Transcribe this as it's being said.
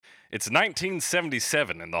It's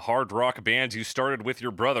 1977, and the hard rock band you started with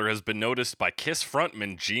your brother has been noticed by Kiss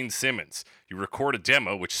frontman Gene Simmons. You record a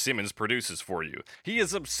demo which Simmons produces for you. He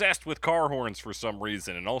is obsessed with car horns for some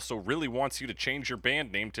reason and also really wants you to change your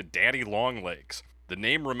band name to Daddy Longlegs. The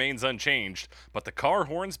name remains unchanged, but the car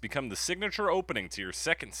horns become the signature opening to your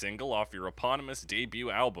second single off your eponymous debut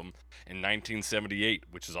album in 1978,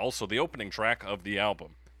 which is also the opening track of the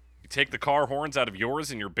album. Take the car horns out of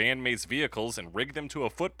yours and your bandmates' vehicles and rig them to a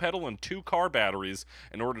foot pedal and 2 car batteries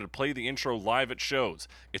in order to play the intro live at shows.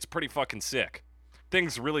 It's pretty fucking sick.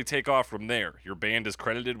 Things really take off from there. Your band is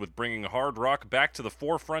credited with bringing hard rock back to the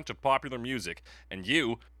forefront of popular music, and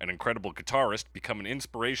you, an incredible guitarist, become an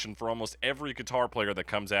inspiration for almost every guitar player that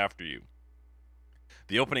comes after you.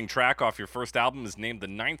 The opening track off your first album is named the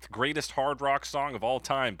 9th greatest hard rock song of all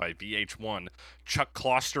time by VH1. Chuck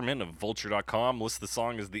Klosterman of Vulture.com lists the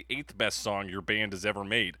song as the 8th best song your band has ever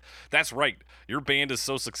made. That's right, your band is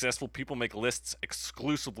so successful people make lists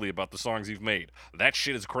exclusively about the songs you've made. That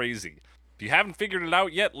shit is crazy. If you haven't figured it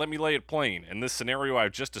out yet, let me lay it plain. In this scenario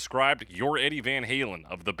I've just described, you're Eddie Van Halen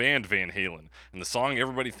of the band Van Halen, and the song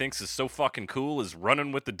everybody thinks is so fucking cool is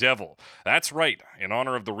Runnin' with the Devil. That's right, in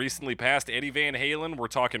honor of the recently passed Eddie Van Halen, we're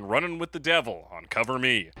talking Runnin' with the Devil on Cover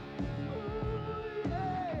Me.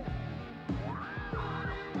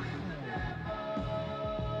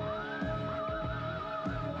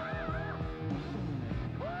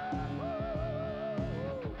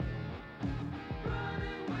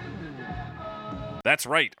 That's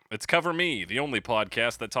right, it's Cover Me, the only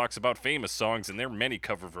podcast that talks about famous songs and their many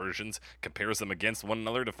cover versions, compares them against one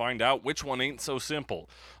another to find out which one ain't so simple.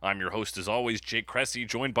 I'm your host as always, Jake Cressy,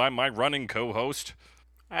 joined by my running co-host,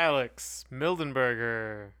 Alex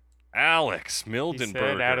Mildenberger. Alex He Mildenberger.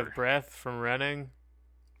 said out of breath from running.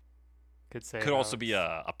 Could say Could also be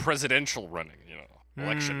a presidential running, you know.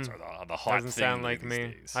 Elections are the hot Doesn't thing sound like these me.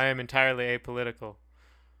 days. I am entirely apolitical.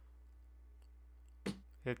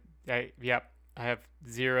 Yep. I have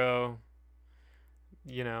zero,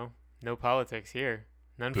 no politics here.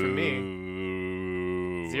 None for me.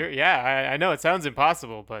 Boo. Zero. Yeah, I know it sounds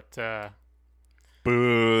impossible, but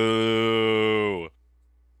Boo.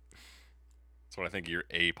 That's what I think of your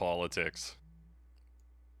apolitics.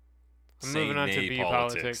 I'm moving on to Say B nay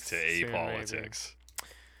politics to soon, apolitics.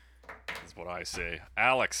 That's what I say.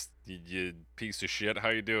 Alex, you piece of shit, how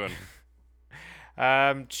you doing?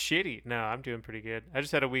 shitty. No, I'm doing pretty good. I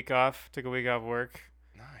just had a week off. Took a week off work.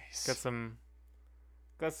 Nice. Got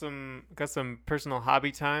some personal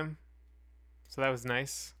hobby time. So that was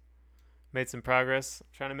nice. Made some progress.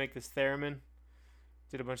 Trying to make this theremin.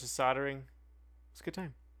 Did a bunch of soldering. It was a good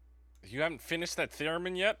time. You haven't finished that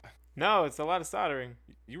theremin yet? No, it's a lot of soldering.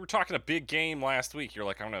 You were talking a big game last week. You're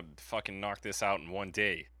like, I'm gonna fucking knock this out in one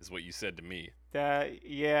day, is what you said to me. Yeah,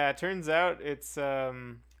 it turns out it's a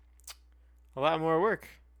lot more work.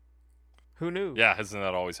 Who knew? Yeah, isn't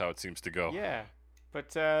that always how it seems to go? Yeah. But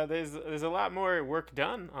there's a lot more work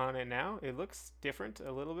done on it now. It looks different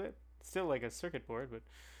a little bit. Still like a circuit board, but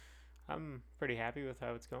I'm pretty happy with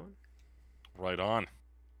how it's going. Right on.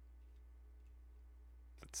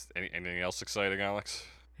 Anything else exciting, Alex?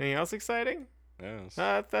 Anything else exciting? Yes.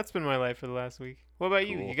 That's been my life for the last week. What about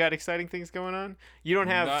you? Cool. You got exciting things going on? You don't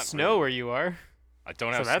have Not snow really. where you are. I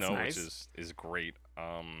don't So have that's snow, nice. which is great.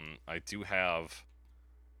 I do have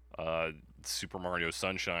Super Mario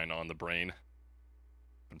Sunshine on the brain.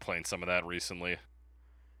 Been playing some of that recently.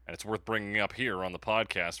 And it's worth bringing up here on the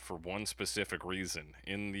podcast for one specific reason.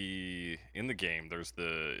 In the game, there's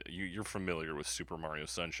you're familiar with Super Mario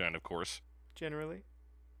Sunshine, of course. Generally.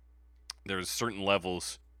 There's certain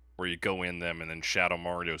levels where you go in them and then Shadow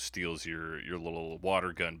Mario steals your little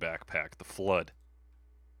water gun backpack, the Flood.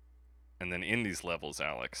 And then in these levels,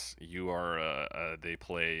 Alex, you are they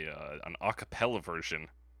play an a cappella version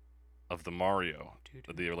of the Mario,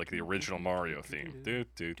 the original Mario theme.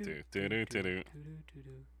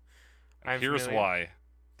 Here's why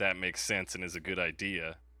that makes sense and is a good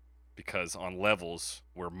idea, because on levels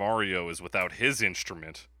where Mario is without his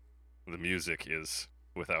instrument, the music is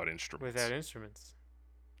without instruments. Without instruments.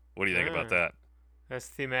 What do you think about that? That's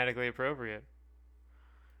thematically appropriate.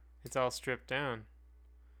 It's all stripped down.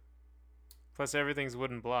 Plus everything's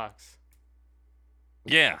wooden blocks.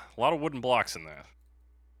 Yeah, a lot of wooden blocks in that.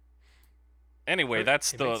 Anyway, But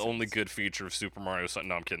that's it the makes only sense. good feature of Super Mario Sun.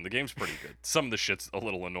 No, I'm kidding. The game's pretty good. Some of the shit's a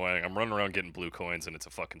little annoying. I'm running around getting blue coins and it's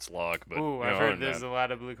a fucking slog. But Ooh, you I've know, heard other than there's that- a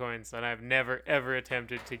lot of blue coins, and I've never ever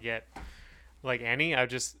attempted to get like any. I've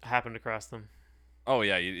just happened across them. Oh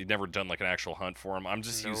yeah, you've never done like an actual hunt for them. I'm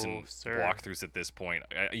just using No, sir. walkthroughs at this point.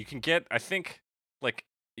 You can get, I think, like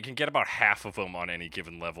you can get about half of them on any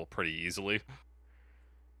given level pretty easily.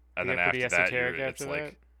 And You then get pretty after that, esoteric it's after like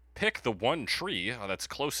that? pick the one tree that's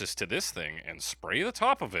closest to this thing and spray the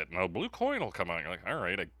top of it, and a blue coin will come out. You're like, all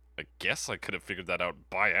right, I guess I could have figured that out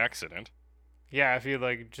by accident. Yeah, if you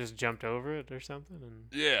like just jumped over it or something and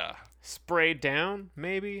Yeah. sprayed down,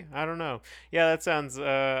 maybe. I don't know. Yeah, that sounds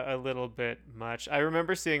a little bit much. I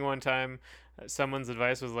remember seeing one time someone's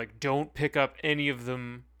advice was like, don't pick up any of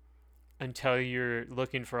them until you're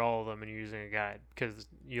looking for all of them and you're using a guide, because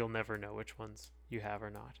you'll never know which ones you have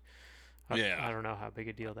or not. Yeah. I don't know how big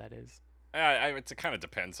a deal that is. It kind of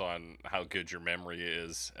depends on how good your memory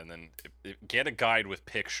is, and then get a guide with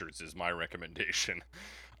pictures is my recommendation.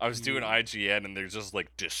 I was doing IGN, and they're just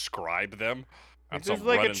like describe them. Like, there's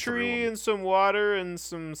like a tree and some water and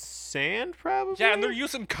some sand, probably. Yeah, and they're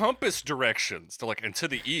using compass directions. They're like, and to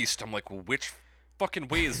the east. I'm like, well, which fucking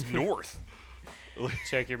way is north?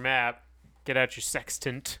 Check your map. Get out your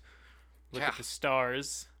sextant. Look Yeah. at the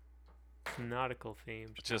stars. Nautical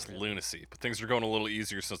themed. Just lunacy. But things are going a little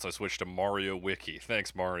easier since I switched to Mario Wiki.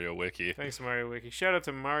 Thanks, Mario Wiki. Thanks, Mario Wiki. Shout out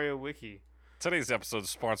to Mario Wiki. Today's episode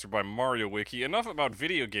is sponsored by Mario Wiki. Enough about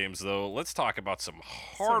video games, though. Let's talk about some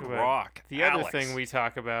hard rock. The other thing we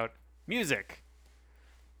talk about, music.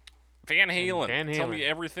 Van Halen. Van Halen. Tell me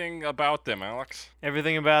everything about them, Alex.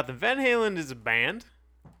 Everything about them. Van Halen is a band.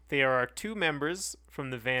 They are two members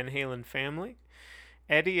from the Van Halen family.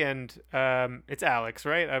 Eddie and it's Alex,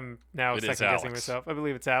 right? I'm now It is second guessing Alex. myself. I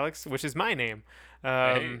believe it's Alex, which is my name.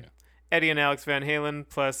 Hey. Eddie and Alex Van Halen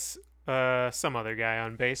plus some other guy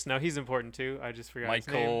on bass. Now he's important too. I just forgot his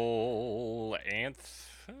name. Michael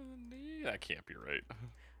Anthony? That can't be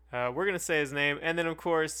right. We're gonna say his name, and then of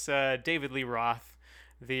course David Lee Roth,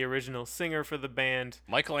 the original singer for the band.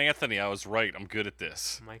 Michael Anthony, I was right. I'm good at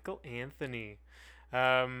this. Michael Anthony,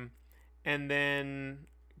 and then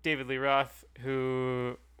David Lee Roth,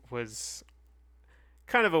 who was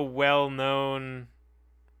kind of a well-known,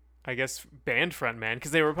 I guess, band frontman because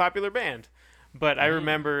they were a popular band. But I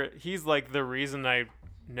remember he's like the reason I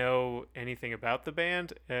know anything about the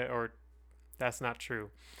band, or that's not true.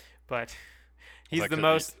 But he's Like the a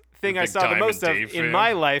most thing I big saw the most of Diamond Dave in fan?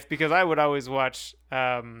 my life, because I would always watch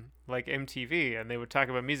like MTV, and they would talk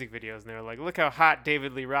about music videos, and they were like, "Look how hot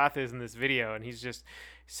David Lee Roth is in this video," and he's just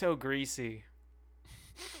so greasy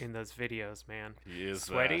in those videos, man. He is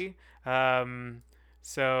Sweaty.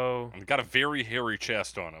 So He's got a very hairy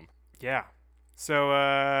chest on him. yeah. So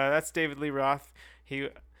that's David Lee Roth.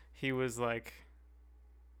 He was like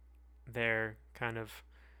their kind of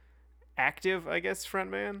active, I guess,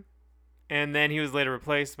 frontman. And then he was later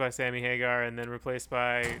replaced by Sammy Hagar, and then replaced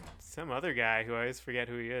by some other guy who I always forget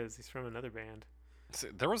who he is. He's from another band.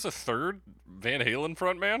 There was a third Van Halen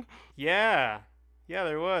frontman? Yeah. Yeah,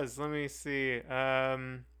 there was. Let me see. Is What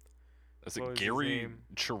it was his Gary name?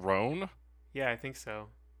 Cherone? Yeah, I think so.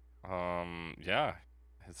 Yeah.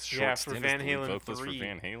 His short Yeah, for stint Van as the lead Halen vocalist 3. for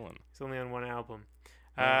Van Halen. He's only on one album.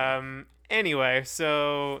 Oh. Anyway,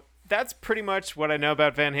 so that's pretty much what I know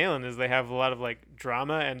about Van Halen, is they have a lot of like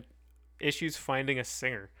drama and issues finding a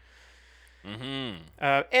singer. Mm-hmm.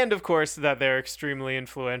 And of course that they're extremely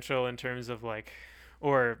influential in terms of like,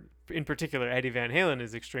 or in particular Eddie Van Halen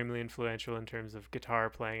is extremely influential in terms of guitar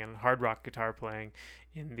playing and hard rock guitar playing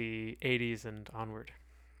in the 80s and onward.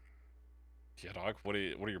 Yeah, dog. What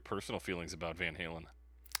are your personal feelings about Van Halen?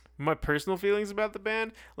 My personal feelings about the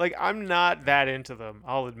band, like, I'm not that into them,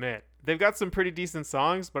 I'll admit. They've got some pretty decent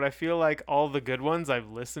songs, but I feel like all the good ones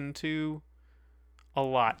I've listened to a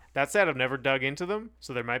lot. That said, I've never dug into them,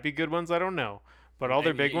 so there might be good ones I don't know. But all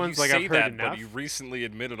their big ones, like, I've heard enough. But you recently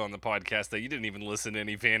admitted on the podcast that you didn't even listen to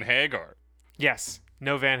any Van Hagar. Yes,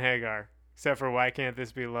 no Van Hagar, except for Why Can't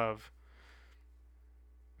This Be Love?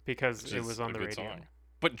 Because Which it is was on a the good radio. song.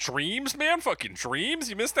 But Dreams, man, fucking Dreams.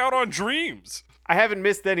 You missed out on Dreams. I haven't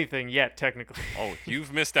missed anything yet, technically. Oh,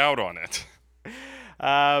 you've missed out on it.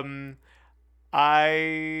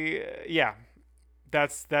 Yeah,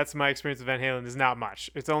 that's my experience with Van Halen. Is not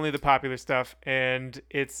much. It's only the popular stuff, and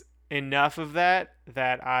it's enough of that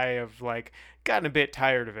I have like gotten a bit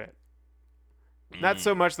tired of it. Not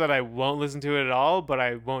so much that I won't listen to it at all, but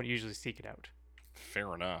I won't usually seek it out.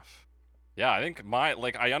 Fair enough. Yeah, I think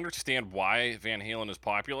I understand why Van Halen is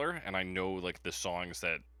popular, and I know like the songs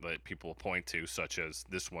that people point to, such as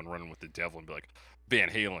this one, "Running with the Devil," and be like, Van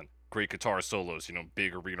Halen, great guitar solos,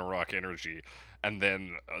 big arena rock energy, and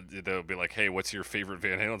then they'll be like, hey, what's your favorite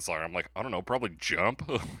Van Halen song? I'm like, I don't know, probably Jump.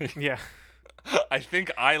 Yeah. I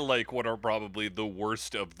think I like what are probably the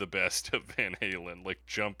worst of the best of Van Halen, like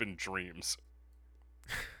Jump and Dreams.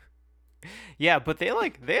 Yeah, but they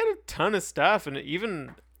had a ton of stuff, and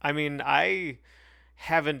even, I mean, I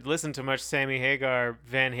haven't listened to much Sammy Hagar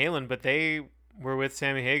Van Halen, but they were with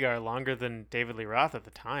Sammy Hagar longer than David Lee Roth at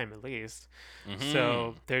the time, at least.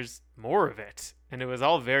 So there's more of it, and it was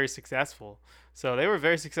all very successful. So they were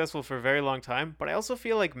very successful for a very long time. But I also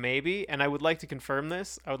feel like maybe, and I would like to confirm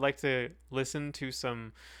this, I would like to listen to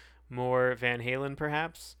some more Van Halen,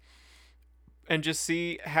 perhaps, and just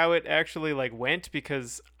see how it actually like went,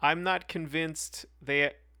 because I'm not convinced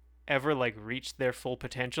they ever like reached their full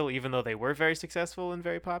potential, even though they were very successful and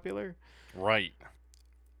very popular, Right.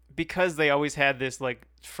 because they always had this like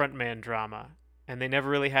frontman drama, and they never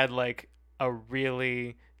really had like a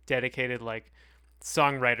really dedicated like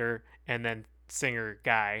songwriter and then singer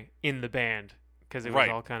guy in the band, because it was Right.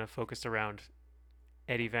 all kind of focused around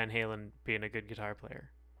Eddie Van Halen being a good guitar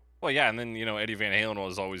player. Well, yeah, and then Eddie Van Halen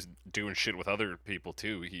was always doing shit with other people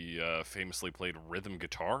too. He famously played rhythm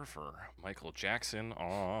guitar for Michael Jackson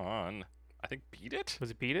on, I think, Beat It.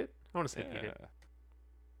 Was it Beat It? I want to say Beat Yeah. It.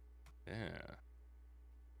 Yeah.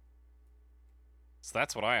 So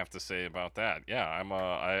that's what I have to say about that. Yeah,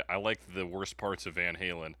 I like the worst parts of Van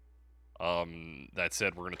Halen. That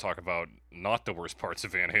said, we're going to talk about not the worst parts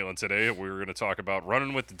of Van Halen today. We're going to talk about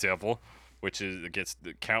Running with the Devil, which gets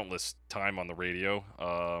the countless time on the radio.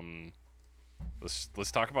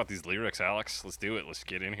 Let's talk about these lyrics, Alex. Let's do it. Let's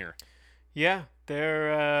get in here. Yeah,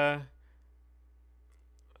 they're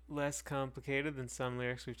less complicated than some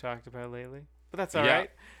lyrics we've talked about lately, but that's all Yeah.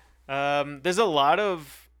 right. There's a lot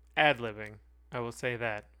of ad-libbing, I will say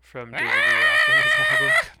that, from David Lee Roth on this album.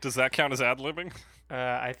 Does that count as ad-libbing?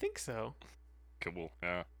 I think so. Cool.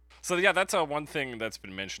 Yeah. So yeah, that's one thing that's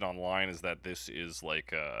been mentioned online, is that this is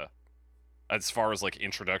like as far as like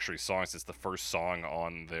introductory songs, it's the first song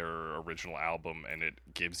on their original album, and it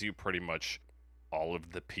gives you pretty much all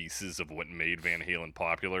of the pieces of what made Van Halen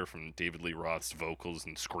popular, from David Lee Roth's vocals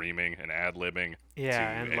and screaming and ad-libbing Yeah, to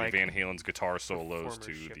and Eddie like Van Halen's guitar solos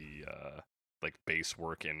to performership. the like bass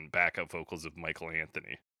work and backup vocals of Michael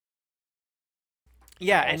Anthony,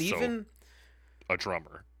 yeah, and and also- even a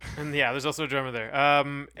drummer. and yeah, there's also a drummer there.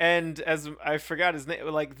 And as I forgot his name,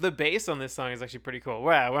 like the bass on this song is actually pretty cool.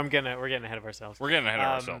 Wow, we're getting ahead of ourselves. We're getting ahead of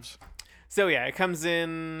ourselves. So yeah, it comes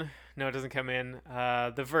in. No, it doesn't come in.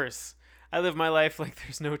 The verse: I live my life like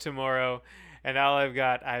there's no tomorrow, and all I've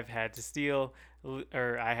got, I've had to steal,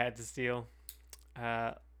 or I had to steal.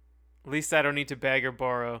 At least I don't need to beg or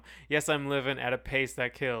borrow. Yes, I'm living at a pace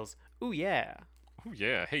that kills. Ooh yeah. Oh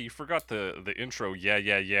yeah. Hey, you forgot the intro. Yeah,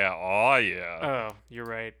 yeah, yeah. Oh yeah. Oh, you're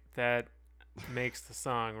right. That makes the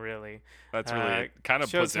song really. That's really it. Kind of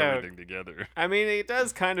shows puts how- everything together. I mean, it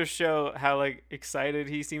does kind of show how like excited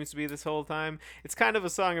he seems to be this whole time. It's kind of a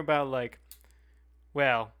song about like,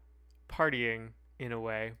 well, partying in a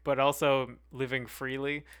way, but also living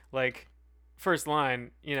freely. Like, first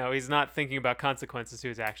line, he's not thinking about consequences to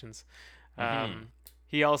his actions. Mhm.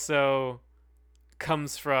 He also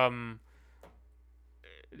comes from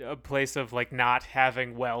a place of like not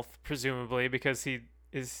having wealth, presumably because he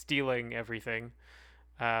is stealing everything,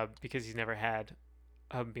 because he's never had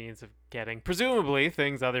a means of getting presumably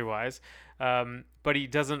things otherwise, but he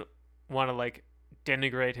doesn't want to like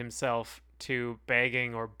denigrate himself to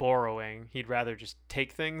begging or borrowing. He'd rather just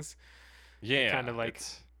take things. Yeah. kinda like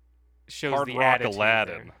it's Shows Hard the Rock attitude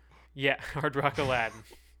Aladdin. there. Yeah, Hard Rock Aladdin.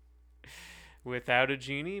 Without a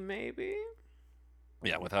genie, maybe.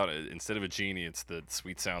 Yeah, without it, instead of a genie, it's the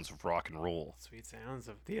sweet sounds of rock and roll. Sweet sounds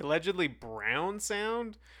of the allegedly brown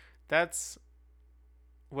sound. That's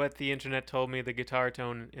what the internet told me the guitar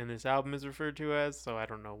tone in this album is referred to as, so I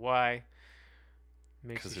don't know why.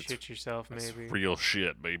 Makes 'Cause you it's- shit yourself, It's maybe. real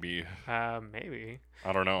shit, baby. Maybe.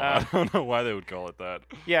 I don't know. Uh, I don't know why they would call it that.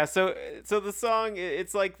 Yeah, so the song,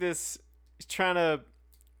 it's like this, it's trying to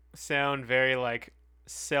sound very like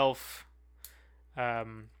self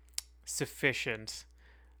sufficient,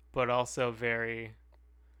 but also very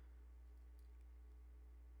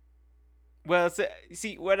well.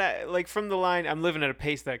 See, when I like from the line, I'm living at a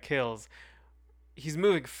pace that kills. He's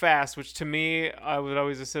moving fast, which to me I would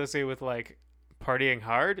always associate with like partying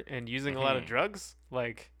hard and using a lot of Mhm. drugs.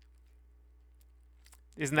 Like,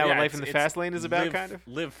 isn't that Yeah, what life in the it's fast lane is about? live, kind of.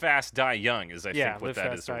 Live fast, die young is, I Yeah, think, what live that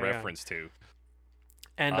fast, is a die young. reference to.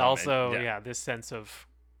 And And- also, yeah. yeah, this sense of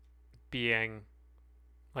being,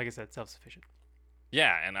 like I said, self-sufficient.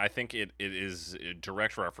 Yeah, and I think it is a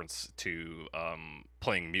direct reference to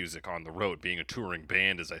playing music on the road. Being a touring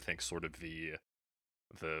band is, I think, sort of the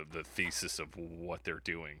thesis of what they're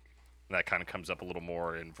doing. That kind of comes up a little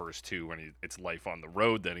more in verse 2 when it's life on the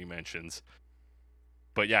road that he mentions.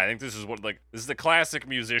 But yeah, I think this is the classic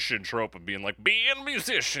musician trope of being like, being a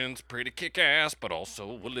musician's pretty kick-ass, but also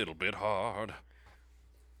a little bit hard.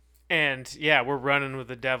 And yeah, we're running with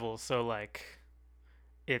the devil, so like,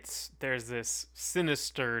 there's this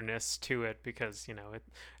sinisterness to it because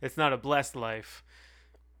it's not a blessed life.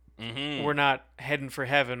 Mm-hmm. We're not heading for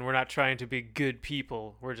heaven. We're not trying to be good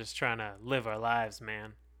people. We're just trying to live our lives,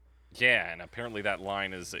 man. Yeah, and apparently that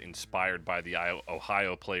line is inspired by the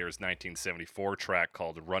Ohio Players' 1974 track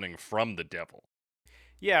called "Running from the Devil."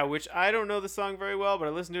 Yeah, which I don't know the song very well, but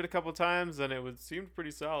I listened to it a couple times and it seemed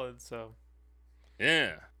pretty solid. So,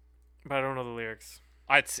 Yeah. but I don't know the lyrics.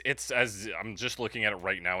 It's as I'm just looking at it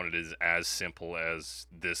right now, and it is as simple as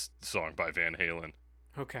this song by Van Halen.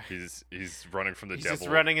 Okay. He's running from the He's devil. just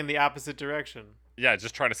running in the opposite direction. Yeah,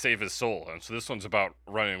 just trying to save his soul. And so this one's about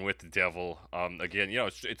running with the devil. Again,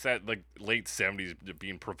 it's that like late '70s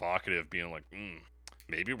being provocative, being like,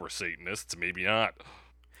 maybe we're Satanists, maybe not.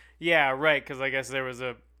 Yeah, right. Because I guess there was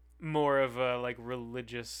a more of a like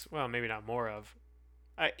religious. Well, maybe not more of.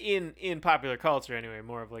 In popular culture anyway,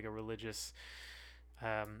 more of like a religious,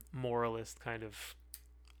 moralist kind of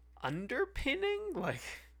underpinning. Like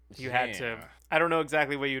you had to. I don't know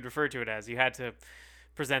exactly what you'd refer to it as. You had to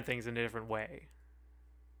present things in a different way.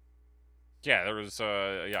 Yeah, there was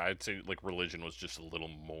I'd say like religion was just a little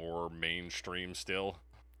more mainstream still.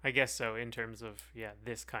 I guess so in terms of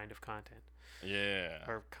this kind of content. Yeah.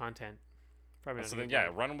 Or content. Probably. So then,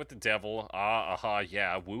 running with the devil.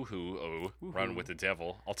 Yeah, woohoo, run with the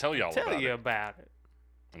devil. I'll tell you all about it.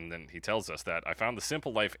 And then he tells us that I found the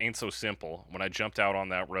simple life ain't so simple. When I jumped out on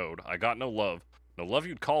that road, I got no love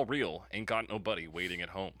you'd call real. Ain't got nobody waiting at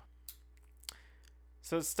home.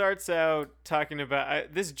 So it starts out talking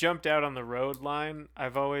about this jumped out on the road line. I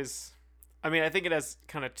think it has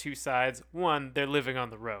kind of two sides. One, they're living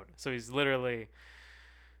on the road. So he's literally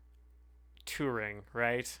touring,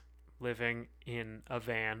 right? Living in a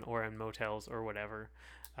van or in motels or whatever.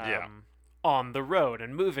 On the road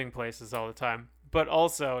and moving places all the time. But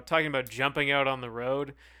also talking about jumping out on the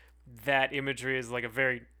road, that imagery is like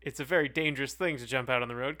it's a very dangerous thing to jump out on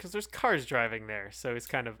the road because there's cars driving there. So he's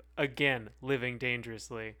kind of, again, living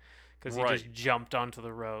dangerously because he just jumped onto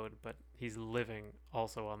the road, but he's living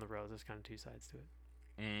also on the road. There's kind of two sides to it.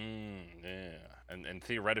 Yeah. And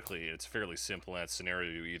theoretically, it's fairly simple in that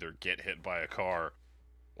scenario. You either get hit by a car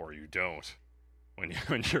or you don't when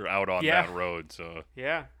you're out on that road. So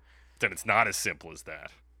yeah. Then it's not as simple as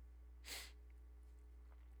that.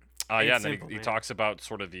 And then he talks about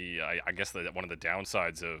sort of the, I guess that one of the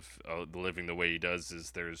downsides of living the way he does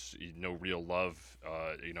is there's no real love,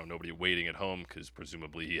 nobody waiting at home because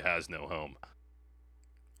presumably he has no home.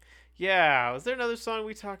 Yeah, was there another song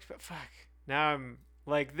we talked about? Fuck. Now I'm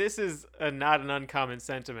like, this is not an uncommon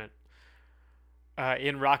sentiment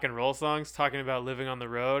in rock and roll songs, talking about living on the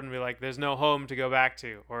road and be like, there's no home to go back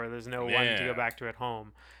to, or there's no one to go back to at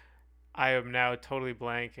home. I am now totally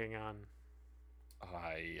blanking on.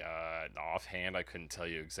 Offhand, I couldn't tell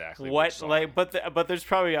you exactly what song. But there's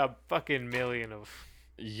probably a fucking million of.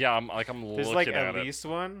 Yeah, I'm looking there's like at least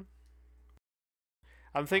one.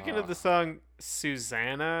 I'm thinking of the song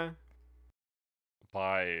Susanna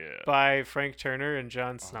by Frank Turner and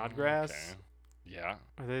John Snodgrass. Okay. Yeah.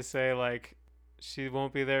 Where they say like she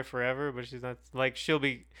won't be there forever, but she's not like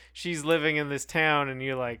she's living in this town and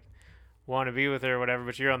you like want to be with her or whatever,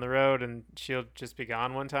 but you're on the road and she'll just be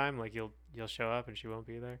gone one time, like you'll show up and she won't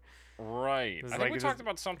be there. Right. I think we talked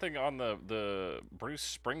about something on the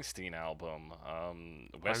Bruce Springsteen album,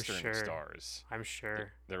 Western Stars. I'm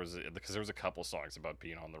sure. There was a couple songs about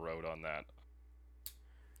being on the road on that.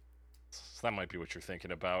 So that might be what you're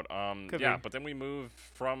thinking about. Could be. But then we move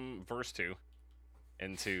from verse 2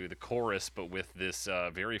 into the chorus, but with this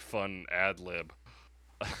very fun ad-lib.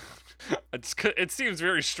 It seems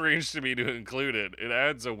very strange to me to include it. It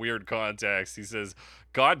adds a weird context. He says,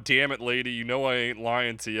 "God damn it, lady, you know I ain't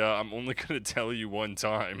lying to ya. I'm only gonna tell you one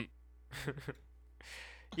time."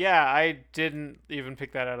 Yeah, I didn't even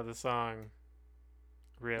pick that out of the song.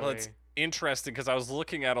 Really. Well, it's interesting because I was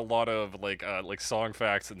looking at a lot of like song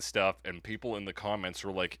facts and stuff, and people in the comments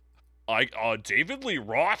were like, David Lee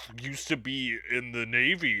Roth used to be in the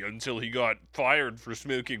Navy until he got fired for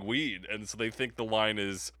smoking weed. And so they think the line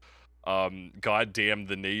is, God damn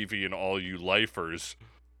the Navy and all you lifers.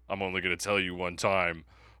 I'm only going to tell you one time.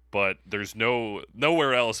 But there's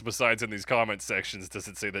nowhere else besides in these comment sections does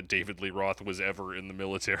it say that David Lee Roth was ever in the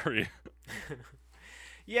military.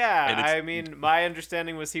 Yeah, I mean, my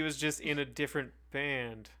understanding was he was just in a different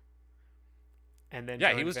band. And then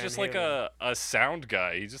he was just like a sound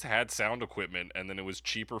guy. He just had sound equipment, and then it was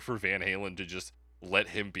cheaper for Van Halen to just let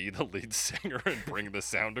him be the lead singer and bring the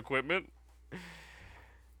sound equipment.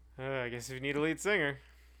 I guess if you need a lead singer.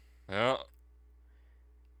 Yeah.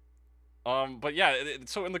 But yeah,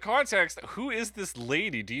 so in the context, who is this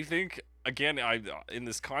lady? Do you think again, I in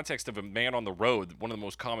this context of a man on the road, one of the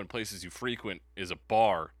most common places you frequent is a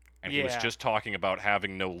bar, and he was Yeah. just talking about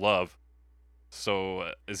having no love.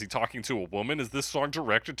 So, is he talking to a woman? Is this song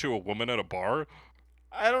directed to a woman at a bar?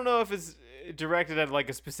 I don't know if it's directed at like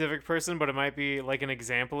a specific person, but it might be like an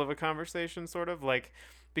example of a conversation, sort of like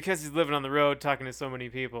because he's living on the road talking to so many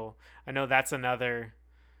people. I know that's another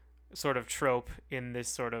sort of trope in this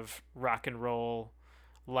sort of rock and roll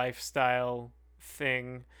lifestyle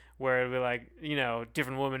thing where it'll be like,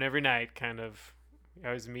 different woman every night kind of.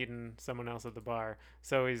 Always meeting someone else at the bar.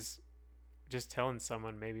 So he's just telling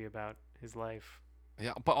someone maybe about his life.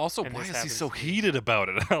 Yeah, but also, And why this is he happens so to me. heated about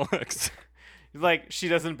it, Alex? Like she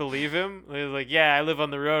doesn't believe him. He's like, yeah, I live on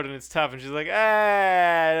the road and it's tough. And she's like,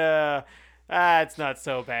 it's not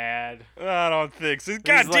so bad. I don't think so. And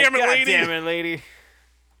God he's like, damn it, God lady! damn it, lady.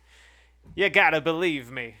 You gotta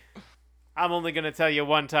believe me. I'm only gonna tell you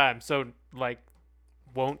one time, so like,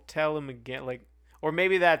 won't tell him again. Like, or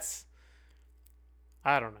maybe that's,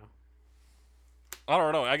 I don't know. I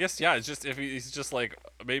don't know. I guess yeah. It's just if he's just like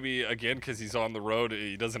maybe again because he's on the road,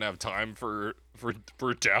 he doesn't have time for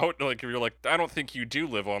doubt. Like if you're like, I don't think you do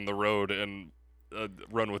live on the road and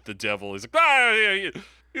run with the devil. He's like, yeah, you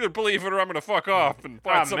either believe it or I'm gonna fuck off and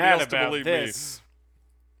find I'm somebody mad else to about believe this.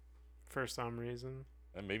 For some reason, me.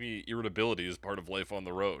 And maybe irritability is part of life on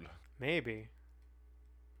the road. maybe.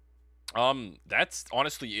 That's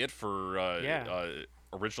honestly it for Yeah.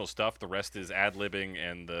 original stuff. The rest is ad libbing,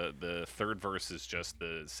 and the third verse is just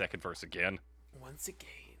the second verse again. Once again.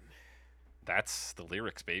 That's the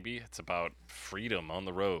lyrics, baby. It's about freedom on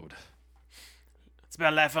the road. It's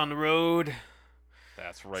about life on the road.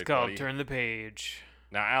 That's right, It's called buddy. Turn the Page.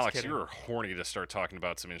 Now, Alex, kidding. you're horny to start talking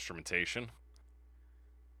about some instrumentation.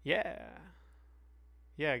 Yeah.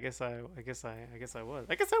 Yeah, I guess I was. I guess I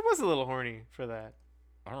was a little horny for that.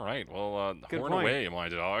 All right, well, Good horn point. away, my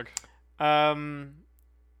dog.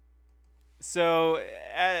 So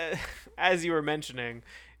as you were mentioning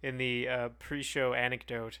in the pre-show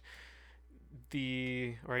anecdote, or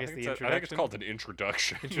I guess the introduction. I think it's called an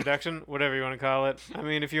introduction. Introduction, whatever you want to call it. I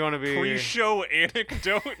mean, if you want to be Pre-show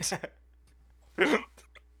anecdote.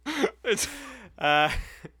 It's uh,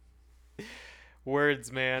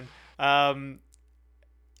 words, man.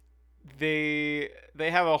 They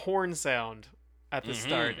have a horn sound at the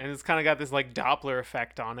start, and it's kind of got this like Doppler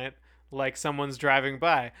effect on it, like someone's driving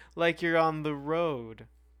by, like you're on the road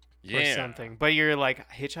or yeah. something, but you're like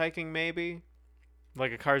hitchhiking maybe,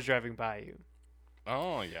 like a car's driving by you.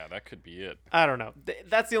 Oh yeah, that could be it. I don't know.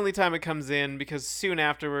 That's the only time it comes in because soon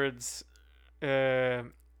afterwards, it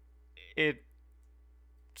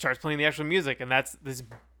starts playing the actual music, and that's this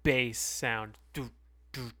bass sound, Doom,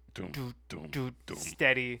 doom, doom.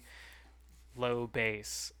 steady, low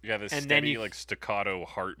bass. Yeah, this And then steady you- like staccato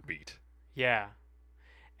heartbeat. Yeah,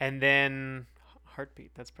 and then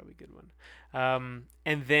heartbeat. That's probably a good one.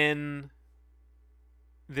 And then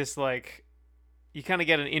this like you kind of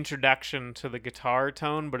get an introduction to the guitar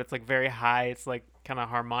tone, but it's like very high. It's like kind of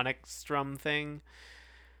harmonic strum thing,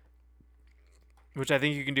 which I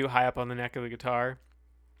think you can do high up on the neck of the guitar.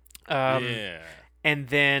 Yeah. And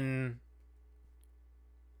then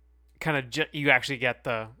kind of you actually get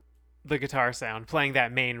the guitar sound playing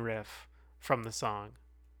that main riff from the song.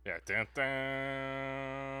 Yeah. Dun,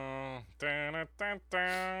 dun, dun, dun, dun, dun.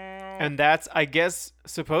 And that's, I guess,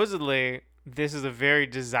 supposedly this is a very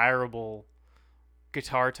desirable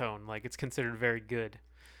guitar tone. Like it's considered very good,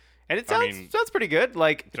 and it sounds pretty good.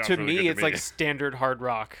 Like sounds to really good me, to it's me. like standard hard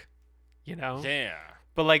rock, Yeah.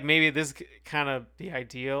 But like maybe this kind of the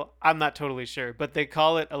ideal. I'm not totally sure, but they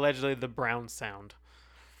call it allegedly the Brown sound.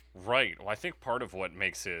 Right. Well, I think part of what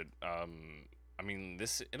makes it, I mean,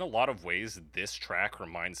 this in a lot of ways, this track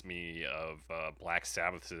reminds me of Black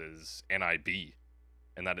Sabbath's "N.I.B."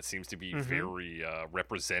 and that it seems to be Mhm. very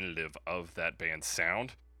representative of that band's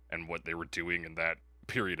sound and what they were doing in that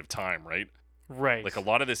period of time, right? Right. Like a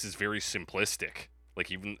lot of this is very simplistic.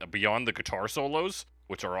 Like even beyond the guitar solos,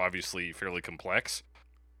 which are obviously fairly complex,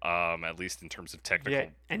 at least in terms of technical. Yeah,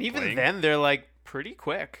 and even playing. then they're like pretty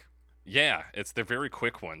quick. Yeah, they're very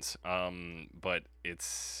quick ones. But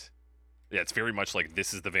it's very much like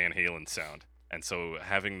this is the Van Halen sound. And so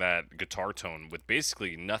having that guitar tone with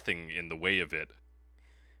basically nothing in the way of it,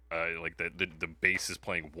 like the bass is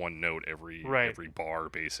playing one note every bar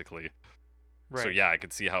basically. Right. So yeah, I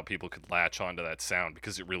could see how people could latch onto that sound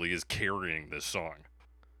because it really is carrying this song.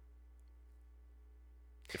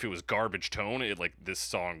 If it was garbage tone, this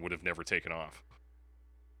song would have never taken off.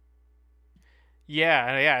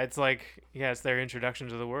 Yeah, it's like it's their introduction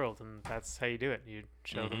to the world, and that's how you do it. You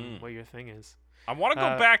show them Mhm. what your thing is. I want to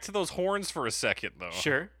go back to those horns for a second though.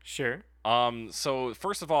 Sure. So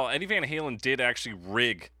first of all, Eddie Van Halen did actually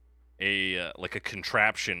rig a like a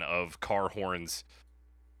contraption of car horns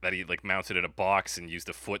that he like mounted in a box and used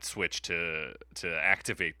a foot switch to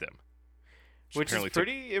activate them. Which Which is apparently took.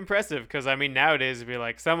 pretty impressive because I mean nowadays it'd be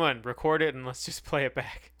like someone record it and let's just play it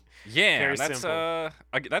back. Yeah, Very and simple.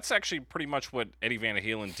 that's actually pretty much what Eddie Van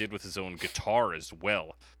Halen did with his own guitar as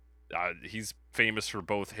well. He's famous for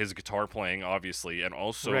both his guitar playing, obviously, and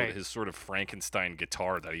also Right. his sort of Frankenstein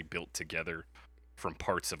guitar that he built together from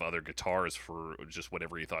parts of other guitars for just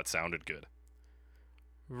whatever he thought sounded good.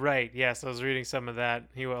 Right. Yes, I was reading some of that.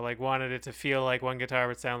 He like wanted it to feel like one guitar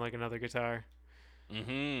would sound like another guitar.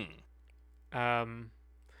 Mm-hmm. Um,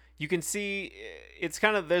 you can see it's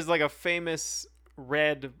kind of there's like a famous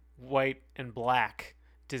red, white, and black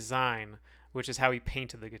design, which is how he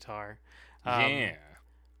painted the guitar. Um, Yeah.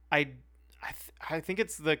 I I think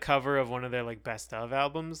it's the cover of one of their like best of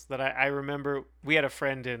albums that I remember. We had a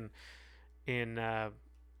friend in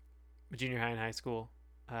junior high and high school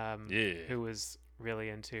Yeah. who was really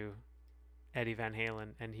into Eddie Van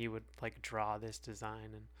Halen, and he would like draw this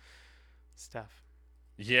design and stuff.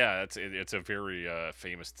 Yeah, it's a very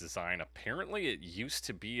famous design. Apparently, it used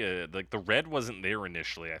to be a like the red wasn't there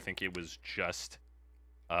initially. I think it was just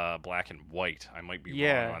black and white. I might be wrong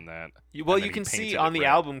Yeah. on that. Well, And you then he can see painted it on the red.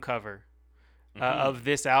 album cover Mm-hmm. of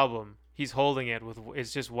this album, he's holding it with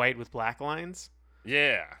it's just white with black lines,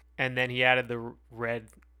 Yeah. and then he added the red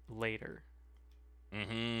later. He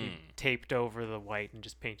Mm-hmm. taped over the white and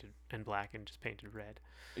just painted and black and just painted red.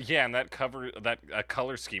 Yeah, and that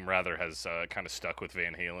color scheme rather has kind of stuck with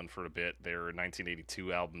Van Halen for a bit. Their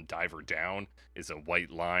 1982 album "Diver Down" is a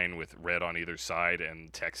white line with red on either side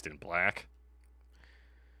and text in black.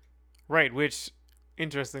 Right, which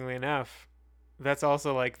interestingly enough, that's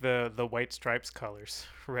also like the white stripes colors,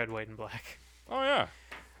 red, white, and black. Oh yeah.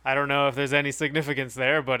 I don't know if there's any significance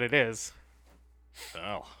there, but it is.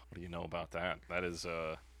 Well, what do you know about that? That is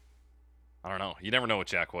I don't know. You never know with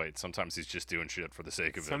Jack White. Sometimes he's just doing shit for the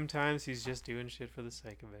sake of it. Sometimes he's just doing shit for the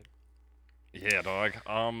sake of it. Yeah, dog.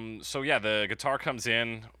 So yeah, the guitar comes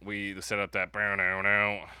in. We set up that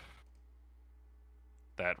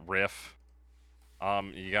that riff.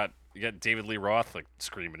 You got David Lee Roth like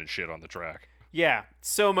screaming and shit on the track. Yeah,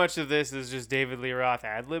 so much of this is just David Lee Roth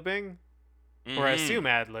ad libbing, or I Mm-hmm. assume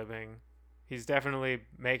ad libbing. He's definitely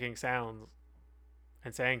making sounds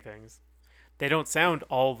and saying things. They don't sound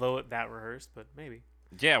all though that rehearsed, but maybe.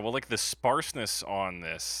 Yeah, well, like the sparseness on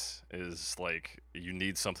this is like you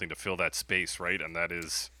need something to fill that space, right? And that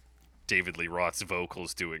is David Lee Roth's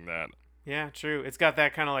vocals doing that. Yeah, true. It's got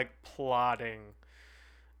that kind of like plodding,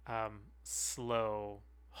 slow,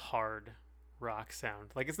 hard rock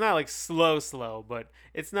sound. Like it's not like slow, but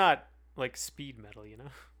it's not like speed metal, you know?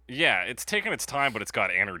 Yeah, it's taking its time, but it's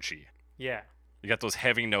got energy. Yeah. You got those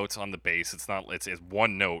heavy notes on the bass. It's not. It's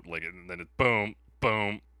one note, like, and then it's boom,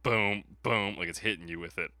 boom, boom, boom, like it's hitting you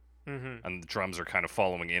with it. Mhm. And the drums are kind of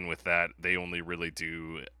following in with that. They only really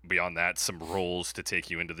do beyond that some rolls to take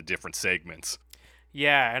you into the different segments.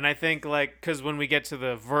 Yeah, and I think like cuz when we get to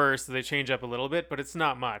the verse, they change up a little bit, but it's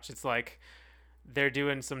not much. It's like they're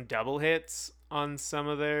doing some double hits on some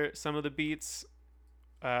of the beats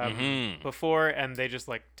Mm-hmm. before, and they just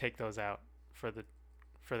like take those out for the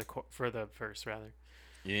for the verse rather.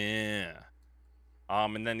 Yeah.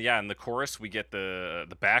 And then yeah, in the chorus we get the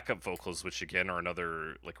backup vocals, which again are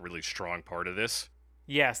another like really strong part of this.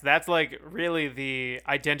 Yes, that's like really the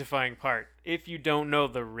identifying part. If you don't know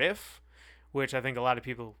the riff, which I think a lot of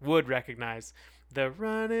people would recognize, the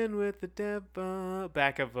running with the devil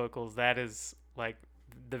backup vocals, that is like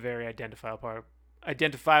the very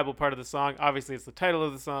identifiable part of the song. Obviously it's the title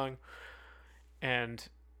of the song, and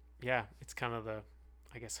yeah, it's kind of the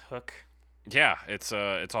I guess hook. Yeah, it's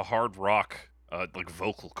a hard rock like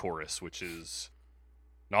vocal chorus, which is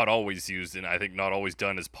not always used and I think not always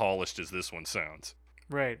done as polished as this one sounds.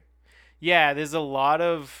 Right. Yeah, there's a lot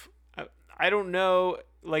of I don't know,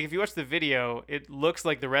 like if you watch the video, it looks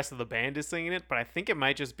like the rest of the band is singing it, but I think it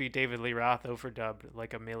might just be David Lee Roth overdubbed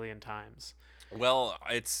like a million times. Well,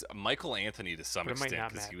 it's Michael Anthony to some But it might extent not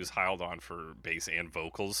because he matter. was hired on for bass and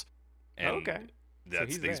vocals, Oh, and okay. So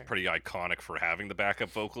that's he's he's there. pretty iconic for having the backup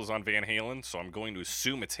vocals on Van Halen. So I'm going to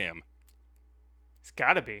assume it's him. It's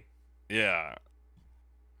gotta be. Yeah,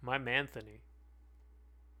 My Manthony.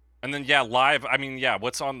 and then yeah, live. I mean, yeah,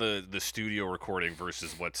 what's on the studio recording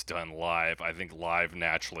versus what's done live? I think live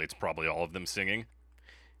naturally it's probably all of them singing.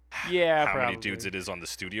 Yeah, How many dudes probably. it is on the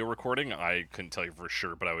studio recording, I couldn't tell you for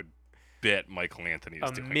sure, but I would bet Michael Anthony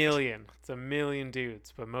is A doing it. million. It's a million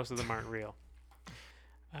dudes, but most of them aren't real.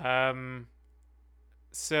 Um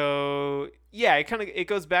So yeah, it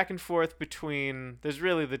goes back and forth between. There's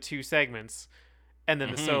really the two segments, and then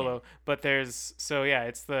the Mm-hmm. solo. But there's so yeah,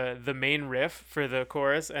 it's the main riff for the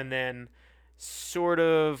chorus, and then sort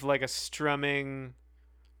of like a strumming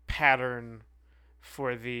pattern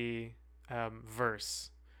for the verse.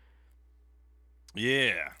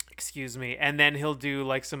 Yeah. Excuse me, and then he'll do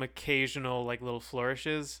like some occasional like little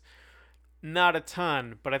flourishes. Not a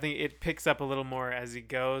ton, but I think it picks up a little more as he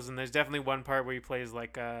goes. And there's definitely one part where he plays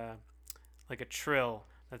like a trill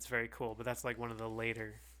that's very cool, but that's like one of the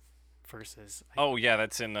later verses. Oh yeah,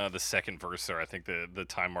 that's in the second verse there. I think the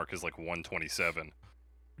time mark is like 127.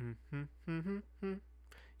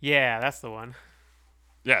 Yeah, that's the one.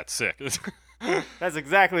 Yeah, it's sick. That's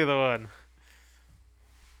exactly the one.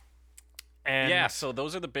 Yeah, And so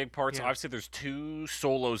those are the big parts. yeah, Obviously, there's two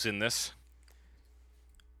solos in this.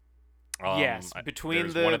 yes,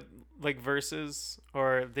 between There's one the of like verses,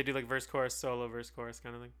 or they do like verse chorus solo verse chorus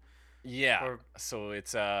kind of thing, yeah. or So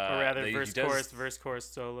it's rather he verse does chorus verse chorus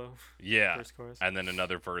solo yeah, verse chorus. and then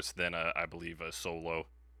another verse, then I believe a solo.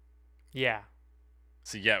 Yeah,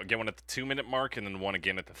 So yeah, get one at the 2 minute mark, and then one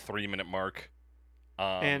again at the 3 minute mark.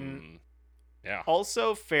 and Um, yeah.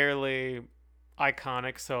 also fairly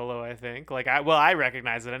iconic solo, I think. I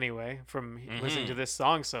recognize it anyway from listening to Mm-hmm. this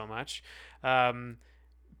song so much. Um,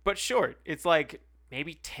 but short. It's like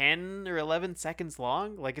maybe 10 or 11 seconds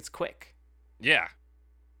long. Like it's quick. Yeah.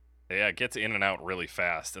 Yeah, it gets in and out really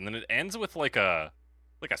fast, and then it ends with like a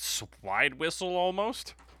slide whistle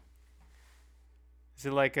almost. Is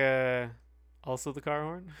it like also the car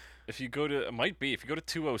horn? If you go to it might be if you go to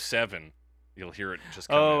 207, you'll hear it just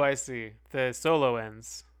come Oh, in. I see. The solo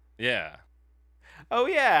ends. Yeah. Oh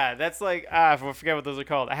yeah, that's like I forget what those are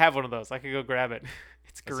called. I have one of those. I could go grab it.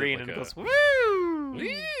 It's Is it green like and it a goes woo.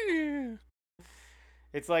 Wee!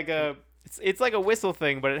 It's like it's like a whistle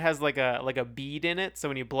thing, but it has like a bead in it. So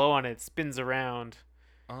when you blow on it, it spins around.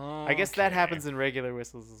 I guess that Okay. happens in regular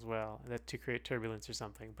whistles as well, that to create turbulence or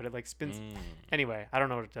something. But it like spins. Mm. Anyway, I don't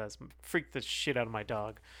know what it does. Freak the shit out of my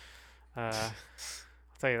dog. I'll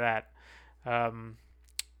tell you that. Um,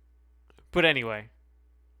 but anyway,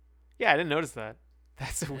 yeah, I didn't notice that.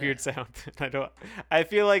 That's a Yeah. weird sound. I don't. I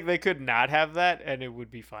feel like they could not have that, and it would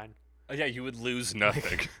be fine. Yeah, you would lose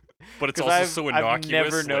nothing. But it's Because also so I've never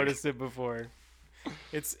innocuous. Like, noticed it before.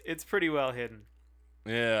 It's pretty well hidden.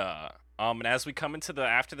 yeah. And as we come into the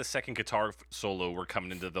after the second guitar solo, we're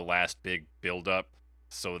coming into the last big build up.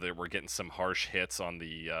 So that we're getting some harsh hits on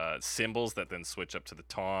the cymbals that then switch up to the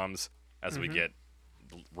toms as we Hmm. get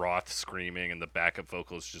Roth screaming and the backup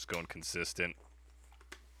vocals just going consistent.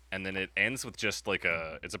 And then it ends with just like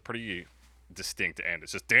it's a pretty distinct end.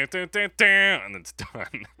 It's just dan dan dan dan, and it's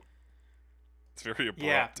done. It's very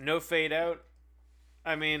Yeah, abrupt. no fade out.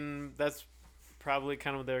 I mean, that's probably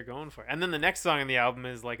kind of what they're going for. And then the next song on the album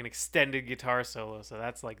is like an extended guitar solo, so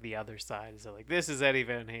that's like the other side. So like this is Eddie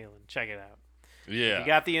Van Halen. Check it out. Like you Yeah.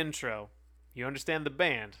 got the intro, you understand the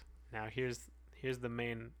band. Now here's the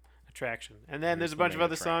main attraction. And then there's Here's a the bunch of main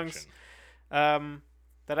other songs attraction.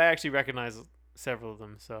 that I actually recognize several of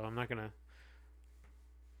them, so I'm not gonna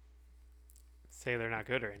say they're not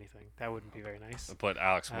good or anything. That wouldn't be very nice. But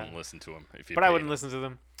Alex Uh, wouldn't listen to him if you but I paid wouldn't him. listen to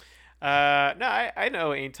them. No, I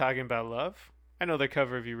know Ain't Talking About Love. I know their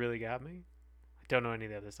cover of You Really Got Me. I don't know any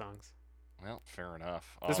of the other songs. Well, fair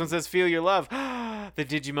enough. This one says Feel Your Love. The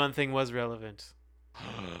Digimon thing was relevant.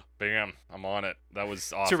 Bam, I'm on it. That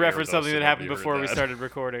was off To air, reference though, something so that happened nobody before heard we that. started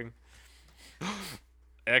recording.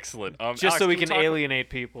 Excellent. Just Alex, so we can can talk- alienate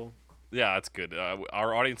people. Yeah, that's good.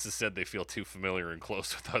 Our audience has said they feel too familiar and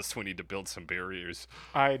close with us. We need to build some barriers.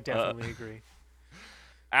 I definitely agree.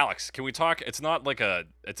 Alex, can we talk? It's not like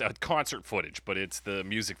it's a concert footage, but it's the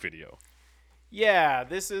music video. Yeah,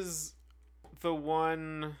 this is the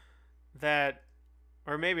one that,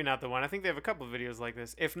 or maybe not the one. I think they have a couple of videos like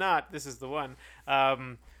this. If not, this is the one.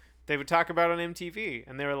 They would talk about on MTV,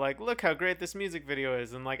 and they were like, "Look how great this music video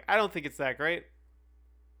is," and like, I don't think it's that great.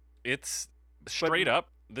 It's straight up.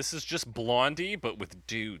 This is just Blondie, but with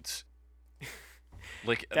dudes.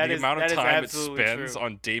 Like That the is amount of that is time it absolutely spends true.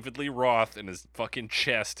 on David Lee Roth and his fucking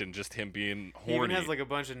chest and just him being He even horny. has like a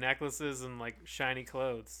bunch of necklaces and like shiny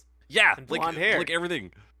clothes. Yeah, and like blonde hair. like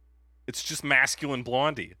everything. It's just masculine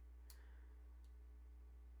Blondie.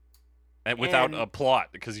 And without And- a plot,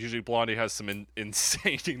 because usually Blondie has some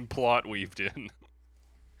insane plot weaved in.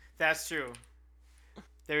 That's true.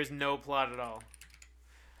 There's no plot at all.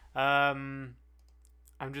 I'm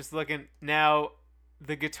just looking now.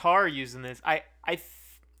 The guitar used in this, I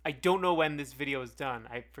don't know when this video is done.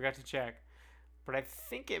 I forgot to check, but I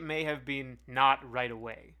think it may have been not right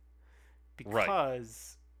away, Right.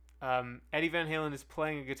 because Eddie Van Halen is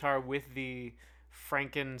playing a guitar with the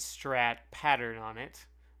Frankenstrat pattern on it,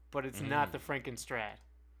 but it's not the Mm. Frankenstrat.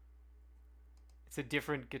 It's a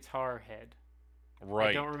different guitar head. I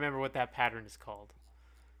Right. don't remember what that pattern is called.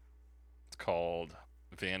 It's called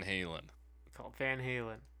Van Halen. It's called Van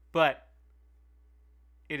Halen. But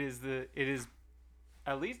it is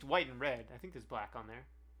at least white and red. I think there's black on there.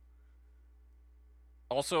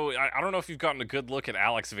 Also, I don't know if you've gotten a good look at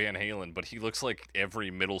Alex Van Halen, but he looks like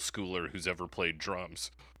every middle schooler who's ever played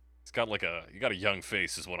drums. He's got you got a young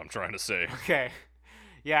face, is what I'm trying to say. Okay.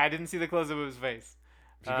 Yeah, I didn't see the close up of his face.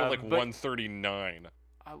 If you go like But 139.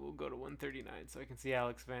 I will go to 139 so I can see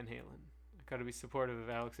Alex Van Halen. I gotta be supportive of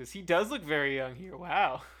Alex's. He does look very young here.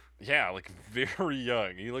 Wow. Yeah, like very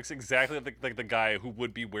young. He looks exactly like the guy who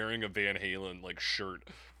would be wearing a Van Halen like shirt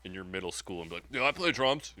in your middle school and be like, "Yeah, I play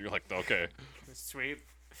drums." You're like, "Okay." Sweet.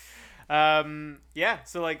 Yeah.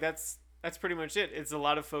 So like that's pretty much it. It's a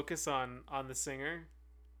lot of focus on the singer,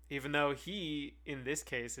 even though he in this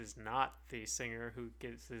case is not the singer who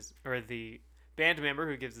gives his or the band member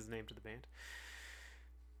who gives his name to the band.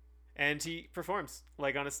 And he performs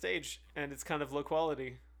like on a stage, and it's kind of low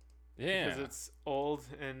quality Yeah. because it's old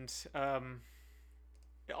and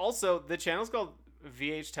also the channel's called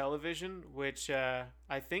VH Television, which I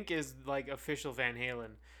think is like official Van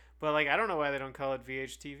Halen, but like I don't know why they don't call it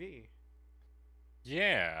VH TV.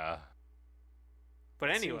 Yeah. But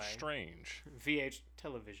That seems anyway, strange. VH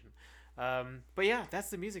Television. But yeah, that's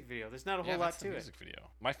the music video. There's not a whole Yeah, lot that's the to it. music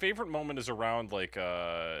video. My favorite moment is around like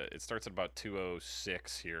it starts at about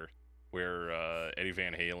 2:06 here, where Eddie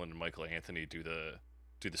Van Halen and Michael Anthony do the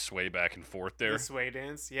sway back and forth there. The sway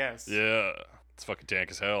dance, yes. Yeah, it's fucking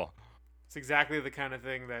dank as hell. It's exactly the kind of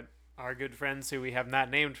thing that our good friends who we have not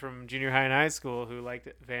named from junior high and high school who liked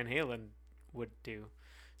Van Halen would do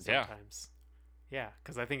Yeah. sometimes. Yeah,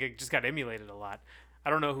 because I think it just got emulated a lot. I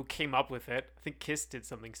don't know who came up with it. I think Kiss did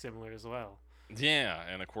something similar as well. Yeah,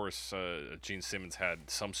 and of course, Gene Simmons had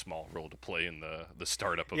some small role to play in the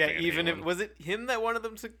startup of Yeah, Van even Halen. if was it him that wanted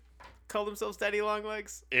them to call themselves Daddy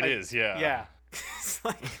Longlegs? It is, yeah. Yeah. It's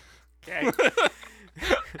like, okay.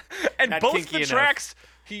 And Not both kinky the enough. tracks,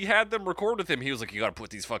 he had them record with him. He was like, "You got to put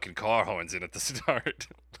these fucking car horns in at the start."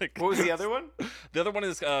 Like, What was the other one? the other one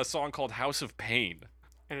is a song called "House of Pain."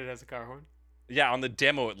 And it has a car horn. Yeah, on the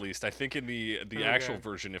demo at least. I think in the Okay. actual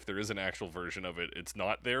version, if there is an actual version of it, it's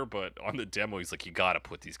not there. But on the demo, he's like, "You got to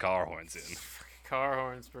put these car horns in." Fucking car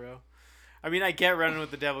horns, bro. I mean, I get Running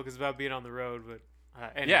with the Devil because it's about being on the road, but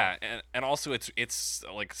anyway. Yeah, and also it's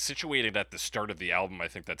like situated at the start of the album. I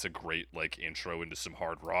think that's a great like intro into some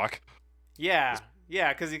hard rock. Yeah,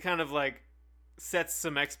 because he kind of like sets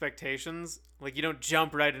some expectations. Like you don't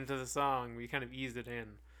jump right into the song, you kind of ease it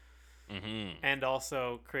in, Mm-hmm. and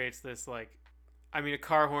also creates this like, I mean, a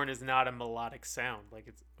car horn is not a melodic sound, like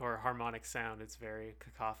it's or a harmonic sound. It's very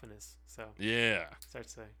cacophonous, so Yeah, it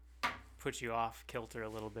starts to put you off kilter a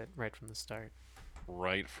little bit right from the start.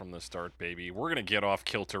 right from the start, baby. We're gonna get off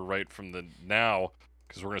kilter right from the now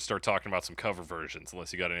because we're gonna start talking about some cover versions.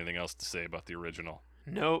 Unless you got anything else to say about the original.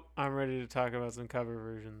 Nope, I'm ready to talk about some cover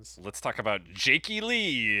versions. Let's talk about Jakey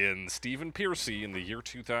Lee and Stephen Pearcy in the year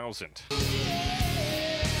 2000.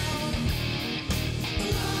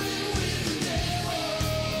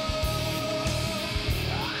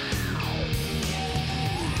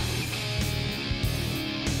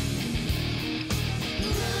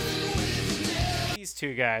 These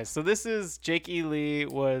two guys. So this is Jake E. Lee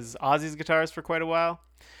was Ozzy's guitarist for quite a while.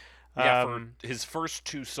 Yeah, for his first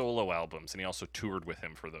two solo albums, and he also toured with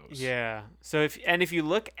him for those. Yeah. So if you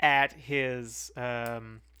look at his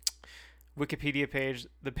Wikipedia page,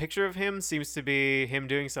 the picture of him seems to be him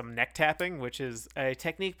doing some neck tapping, which is a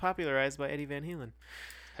technique popularized by Eddie Van Halen.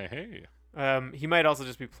 Hey, hey. He might also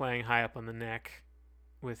just be playing high up on the neck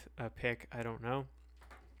with a pick. I don't know,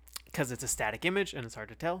 because it's a static image and it's hard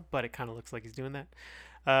to tell, but it kind of looks like he's doing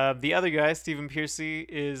that. The other guy, Stephen Pearcy,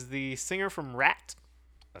 is the singer from Rat.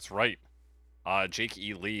 That's right. Jake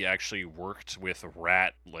E. Lee actually worked with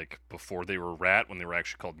Rat like before they were Rat, when they were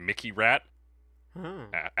actually called Mickey Rat. Oh.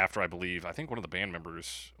 After I think one of the band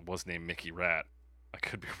members was named Mickey Rat. I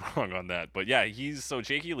could be wrong on that, but yeah,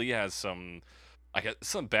 Jake E. Lee has some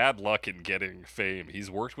bad luck in getting fame. He's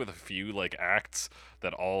worked with a few like acts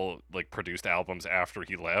that all like produced albums after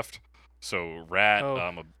he left. So Rat,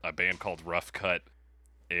 a band called Rough Cut,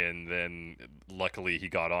 and then luckily he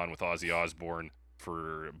got on with Ozzy Osbourne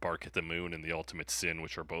for Bark at the Moon and The Ultimate Sin,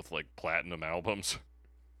 which are both like platinum albums.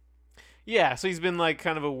 Yeah, so he's been like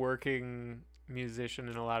kind of a working musician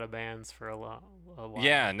in a lot of bands for a while.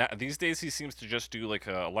 Yeah, these days he seems to just do like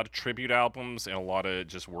a lot of tribute albums and a lot of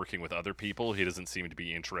just working with other people. He doesn't seem to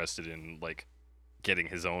be interested in like getting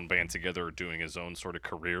his own band together or doing his own sort of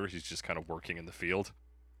career. He's just kind of working in the field.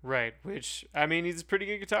 Right, which, I mean, he's a pretty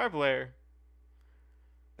good guitar player.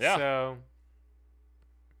 Yeah. So,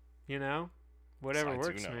 whatever I do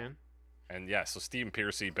works, know. man. And yeah, so Stephen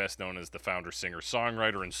Pearcy, best known as the founder, singer,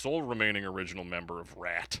 songwriter, and sole remaining original member of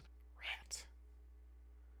Rat.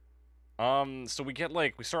 So we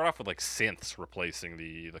start off with like synths replacing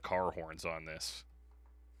the car horns on this.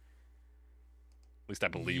 At least I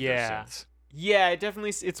believe they're synths. Yeah,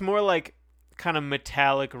 it's more like kind of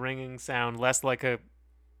metallic ringing sound, less like a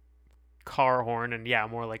car horn, and yeah,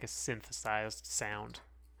 more like a synthesized sound.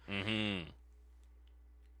 Mm-hmm.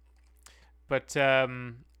 But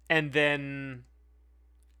and then,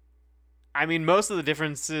 I mean, most of the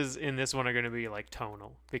differences in this one are going to be like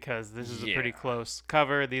tonal, because this is a pretty close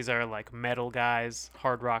cover. These are like metal guys,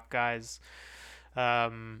 hard rock guys,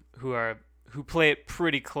 who play it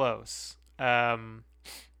pretty close. But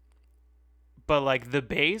like the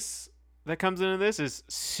bass that comes into this is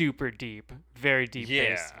super deep, very deep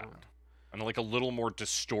bass sound. And like a little more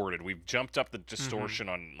distorted. We've jumped up the distortion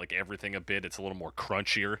on like everything a bit. It's a little more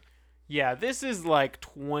crunchier. Yeah, this is like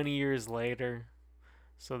 20 years later,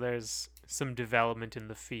 so there's some development in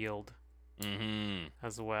the field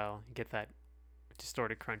as well. You get that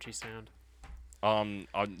distorted, crunchy sound.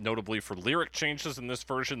 Notably for lyric changes in this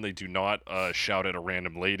version, they do not shout at a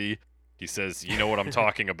random lady. He says, "You know what I'm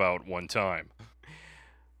talking about." One time.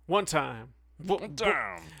 One time. One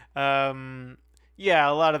time. Yeah,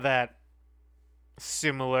 a lot of that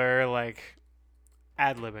similar like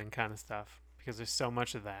ad-libbing kind of stuff, because there's so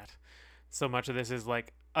much of that. So much of this is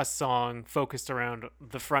like a song focused around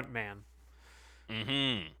the front man.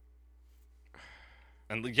 Mm-hmm.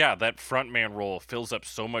 And yeah, that frontman role fills up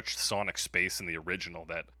so much sonic space in the original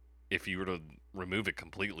that if you were to remove it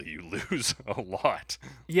completely, you lose a lot.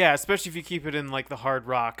 Yeah, especially if you keep it in like the hard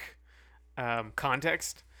rock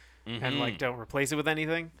context and like don't replace it with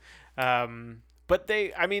anything. But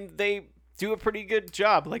they do a pretty good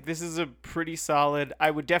job. Like, this is a pretty solid,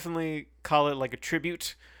 I would definitely call it like a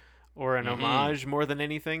tribute or an homage more than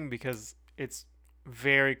anything, because it's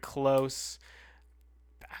very close.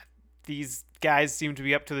 These guys seem to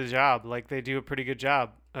be up to the job. Like, they do a pretty good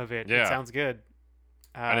job of it. Yeah. It sounds good.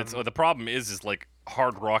 And it's the problem is like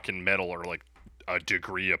hard rock and metal are like a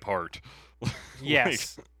degree apart.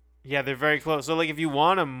 Yes. Yeah, they're very close. So like if you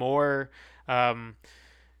want a more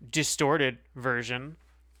distorted version,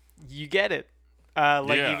 you get it.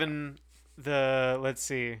 Even the, let's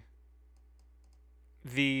see,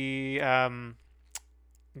 the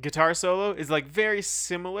guitar solo is like very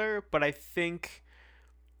similar, but I think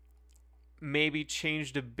maybe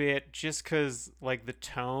changed a bit just because like the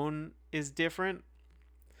tone is different,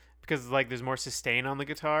 because like there's more sustain on the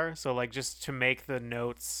guitar, so like just to make the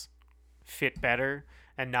notes fit better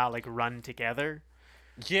and not like run together.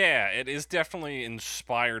 Yeah, it is definitely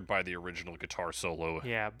inspired by the original guitar solo.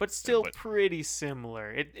 Yeah, but still pretty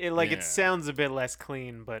similar. It sounds a bit less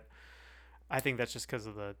clean, but I think that's just because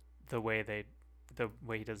of the way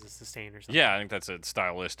he does the sustain or something. Yeah, I think that's a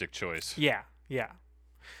stylistic choice. Yeah.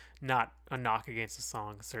 Not a knock against the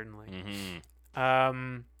song, certainly.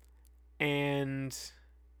 And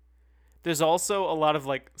there's also a lot of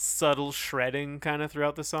like subtle shredding kind of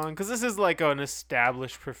throughout the song, because this is like an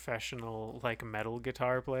established professional like metal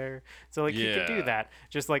guitar player, so like he could do that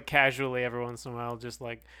just like casually every once in a while, just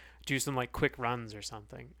like do some like quick runs or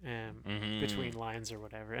something between lines or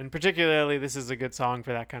whatever. And particularly this is a good song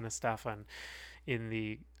for that kind of stuff on in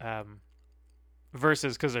the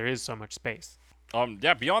verses, because there is so much space.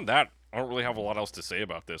 Beyond that, I don't really have a lot else to say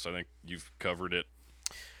about this. I think you've covered it.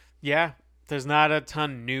 Yeah, there's not a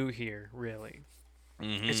ton new here, really.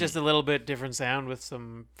 It's just a little bit different sound with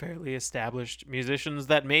some fairly established musicians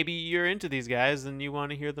that maybe you're into these guys and you want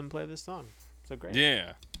to hear them play this song. So great.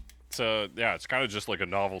 Yeah. So, yeah, it's kind of just like a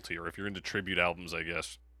novelty, or if you're into tribute albums, I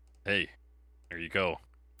guess, hey, there you go.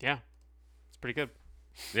 Yeah, it's pretty good.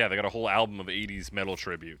 Yeah, they got a whole album of 80s metal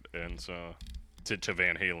tribute, and so to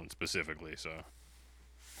Van Halen specifically, so.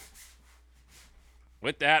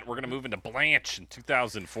 With that, we're going to move into Blanche in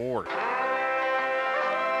 2004.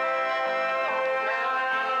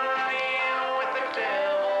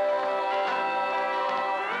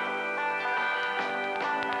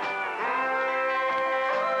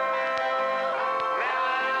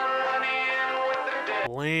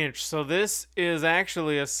 Blanche. So this is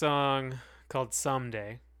actually a song called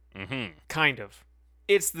Someday. Kind of.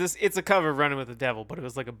 It's a cover of Running with the Devil, but it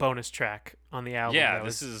was like a bonus track on the album. Yeah, that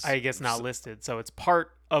this was, is, I guess, not listed. So it's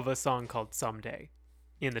part of a song called Someday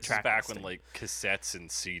in the track. Back when like cassettes and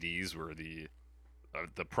CDs were the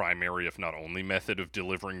primary, if not only, method of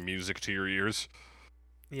delivering music to your ears.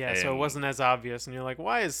 Yeah, so it wasn't as obvious, and you're like,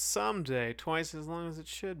 why is someday twice as long as it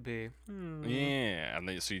should be? Yeah, and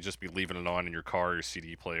then so you just be leaving it on in your car, your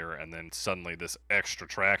CD player, and then suddenly this extra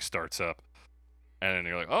track starts up, and then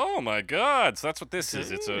you're like, oh my god, so that's what this is.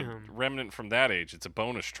 It's a Damn. remnant from that age. It's a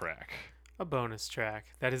bonus track. A bonus track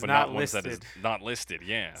that is But not not ones listed. that is not listed,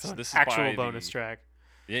 yeah. So So an this is actual by bonus the, track.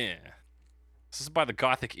 Yeah. This is by the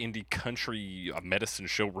gothic indie country medicine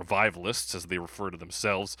show revivalists, as they refer to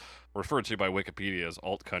themselves, referred to by Wikipedia as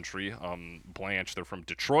alt country. Blanche, they're from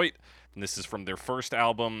Detroit, and this is from their first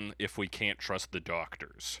album, If We Can't Trust the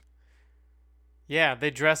Doctors. Yeah, they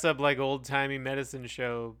dress up like old-timey medicine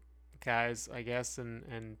show guys, I guess,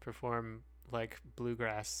 and perform like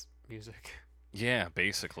bluegrass music. Yeah,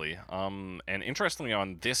 basically. And interestingly,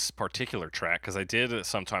 on this particular track, because I did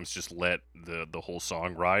sometimes just let the whole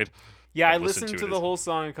song ride. Yeah, I I've listened listened to to it the as- whole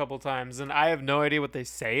song a couple times, and I have no idea what they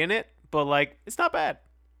say in it, but like, it's not bad.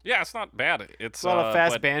 Yeah, it's not bad. It's It's a lot of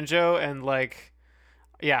fast but- banjo and like,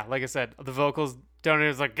 yeah, like I said, the vocals don't.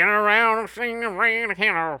 It's like get around, sing around,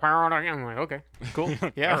 I'm like, okay, cool,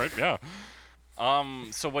 yeah, All right, yeah.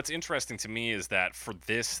 So what's interesting to me is that for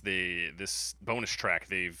this bonus track,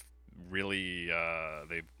 they've really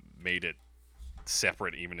they've made it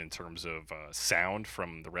separate, even in terms of sound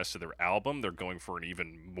from the rest of their album. They're going for an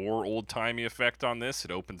even more old-timey effect on this. It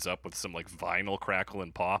opens up with some like vinyl crackle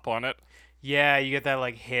and pop on it. yeah. You get that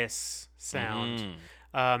like hiss sound.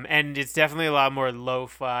 Mhm. And it's definitely a lot more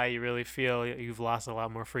lo-fi. You really feel you've lost a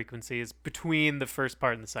lot more frequencies between the first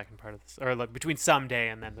part and the second part of this, or like between Someday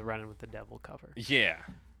and then the Running with the Devil cover. Yeah.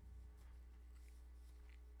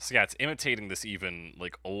 So yeah, it's imitating this even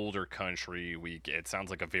like older country. It sounds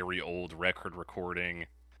like a very old record recording.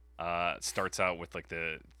 It starts out with like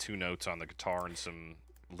the two notes on the guitar and some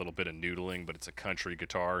little bit of noodling, but it's a country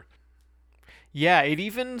guitar. Yeah, it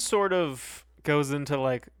even sort of goes into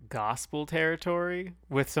like gospel territory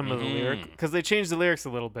with some of the lyric, because they changed the lyrics a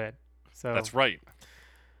little bit. So That's right.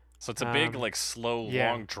 So it's a big Um, like slow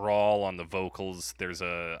yeah. long drawl on the vocals.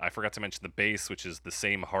 I forgot to mention the bass, which is the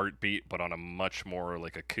same heartbeat but on a much more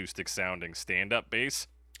like acoustic sounding stand-up bass.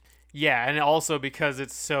 yeah, and also because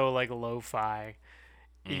it's so like lo-fi,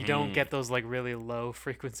 you don't Mhm. get those like really low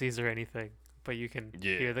frequencies or anything, but you can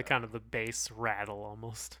hear Yeah. the kind of the bass rattle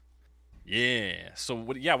almost. Yeah. So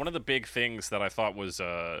one of the big things that I thought was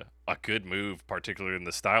a good move, particularly in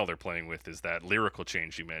the style they're playing with, is that lyrical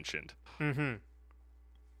change you mentioned. Mm-hmm.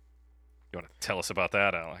 You want to tell us about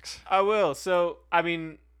that, Alex? I will. So, I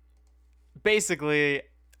mean, basically,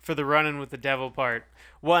 for the Running with the Devil part,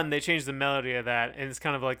 one, they changed the melody of that, and it's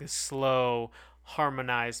kind of like this slow,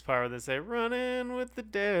 harmonized part where they say, Running with the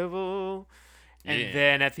Devil. And Yeah.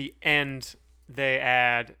 then at the end, they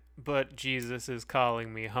add, But Jesus is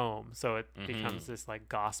calling me home. So it becomes this, like,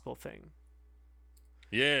 gospel thing.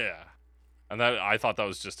 Yeah. And I thought that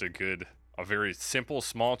was just a very simple,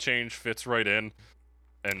 small change, fits right in.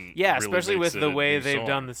 And Yeah, really especially makes with it the a way new they've song.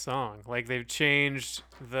 done the song. Like they've changed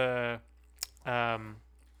the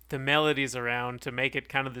melodies around to make it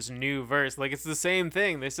kind of this new verse. Like it's the same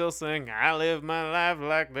thing. They still sing "I live my life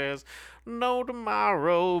like there's no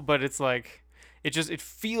tomorrow," but it's like it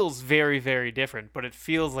feels very, very different, but it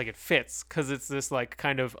feels like it fits because it's this like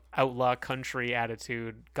kind of outlaw country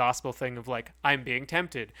attitude, gospel thing of like I'm being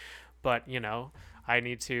tempted, but you know I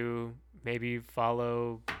need to maybe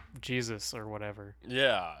follow Jesus or whatever.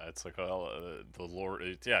 Yeah, it's like, well, the Lord.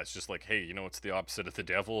 It's just like, hey, you know what's the opposite of the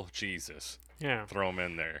devil? Jesus. Yeah. Throw him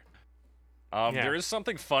in there. Yeah. There is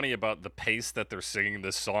something funny about the pace that they're singing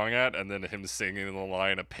this song at, and then him singing the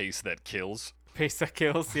line "a pace that kills." Pace that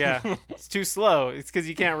kills, yeah. It's too slow. It's because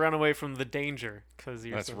you can't run away from the danger because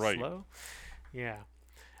you're That's so right. slow. Yeah.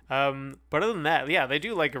 But other than that, yeah, they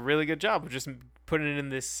do like a really good job of just putting it in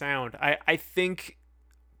this sound. I think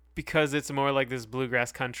because it's more like this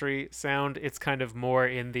bluegrass country sound, it's kind of more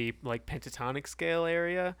in the like pentatonic scale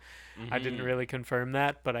area. I didn't Mhm. really confirm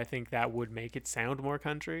that, but I think that would make it sound more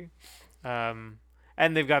country. And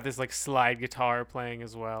they've got this like slide guitar playing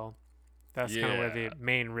as well. That's kind of where Yeah. the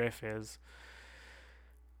main riff is.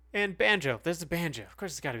 And banjo. There's a banjo. Of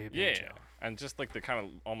course, it's got to be a banjo. Yeah, and just like the kind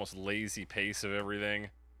of almost lazy pace of everything,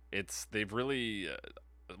 they've really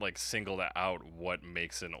like singled out what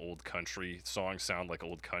makes an old country song sound like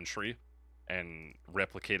old country, and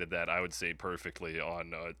replicated that, I would say, perfectly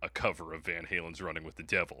on a cover of Van Halen's "Running with the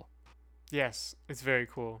Devil." Yes, it's very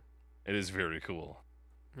cool. It is very cool.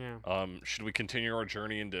 Yeah. Should we continue our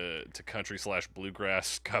journey into country /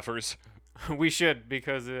 bluegrass covers? We should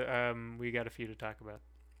because we got a few to talk about.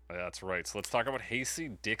 That's right. So let's talk about Hasty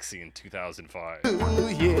Dixie in 2005. Ooh,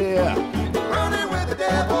 yeah. Running with the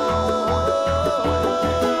devil.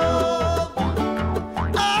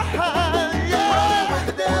 Ah, yeah. Running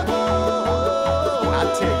with the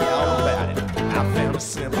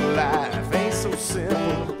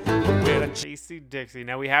Dixie.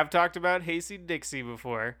 Now we have talked about Hasty Dixie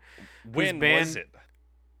before. When band- was it?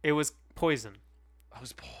 It was Poison. I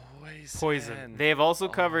was Poison. Poison. They have also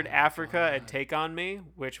covered Oh, Africa and God. Take On Me,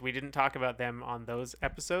 which we didn't talk about them on those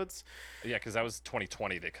episodes. Yeah, because that was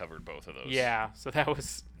 2020. They covered both of those. Yeah, so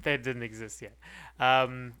that didn't exist yet.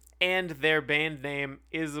 And their band name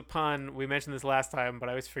is a pun. We mentioned this last time, but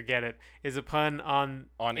I always forget it. Is a pun on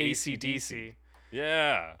AC/DC.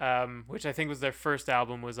 Yeah. Which I think was their first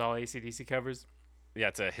album. Was all AC/DC covers. Yeah,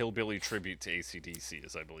 it's a hillbilly tribute to AC/DC,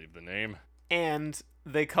 is I believe the name. And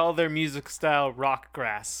they call their music style rock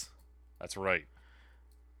grass That's right.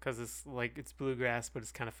 because it's bluegrass, but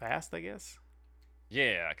it's kind of fast, I guess.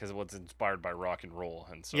 Yeah, because it was inspired by rock and roll,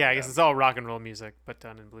 and so Yeah, I guess it's all rock and roll music, but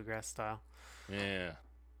done in bluegrass style. yeah,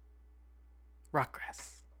 Rock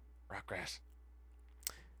grass. rock grass.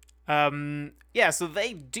 Yeah, so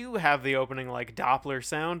they do have the opening like Doppler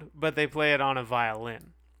sound, but they play it on a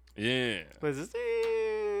violin. Yeah. Plays this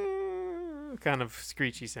kind of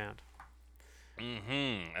screechy sound.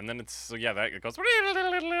 And then it goes,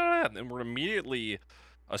 and we're immediately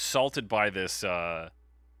assaulted by this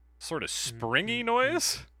sort of springy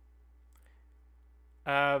noise.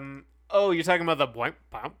 Oh, you're talking about the boink,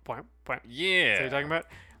 boink, boink, boink. Yeah. Is that what you're talking about?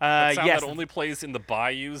 That sound Yes, that only plays in the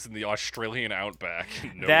bayous in the Australian outback.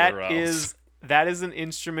 that Nowhere else. is an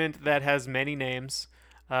instrument that has many names.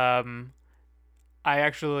 I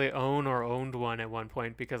actually owned one at one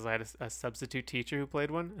point because I had a substitute teacher who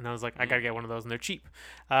played one, and I was like, I gotta get one of those, and they're cheap.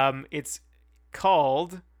 It's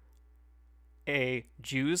called a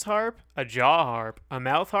Jew's harp, a jaw harp, a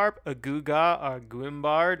mouth harp, a guga, a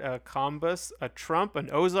guimbard, a combus, a trump, an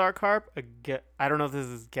Ozark harp, I don't know if this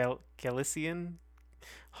is Galician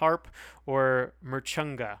harp, or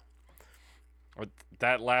merchunga.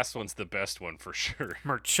 That last one's the best one for sure.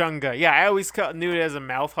 Merchunga. Yeah, I always knew it as a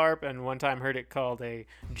mouth harp, and one time heard it called a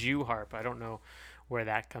Jew harp. I don't know where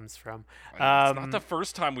that comes from. It's not the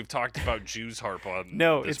first time we've talked about Jew's harp on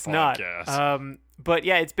No, this it's podcast. not. But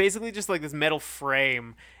yeah, it's basically just like this metal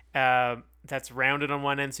frame that's rounded on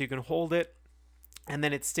one end so you can hold it, and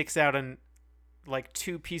then it sticks out in like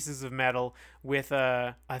two pieces of metal with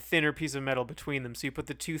a thinner piece of metal between them. So you put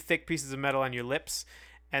the two thick pieces of metal on your lips,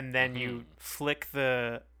 and then you flick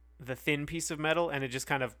the thin piece of metal, and it just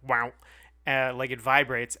kind of wow, like it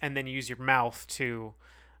vibrates, and then you use your mouth to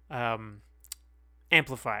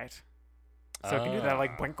amplify it. So it can do that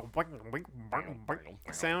like boink, boink, boink, boink,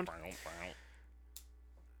 boink sound,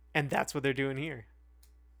 and that's what they're doing here.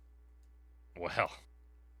 Well,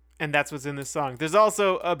 And that's what's in this song. There's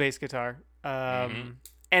also a bass guitar, and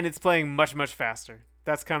it's playing much, much faster.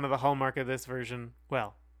 That's kind of the hallmark of this version.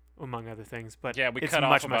 Well, among other things, but yeah, we it's cut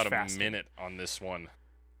much, off much about faster a minute on this one,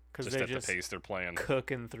 because just they're at just the pace they're playing.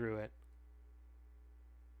 cooking through it.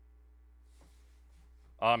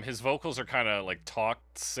 His vocals are kind of like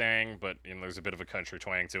talked, sang, but there's a bit of a country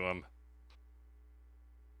twang to him.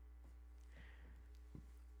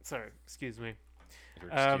 Sorry, excuse me.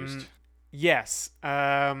 You're excused. Yes.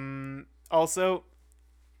 Also,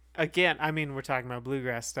 again, I mean, we're talking about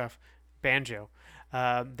bluegrass stuff. Banjo.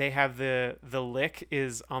 They have the lick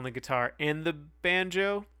is on the guitar and the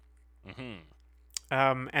banjo.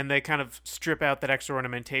 And they kind of strip out that extra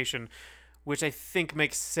ornamentation, which I think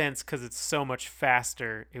makes sense because it's so much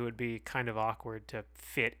faster. It would be kind of awkward to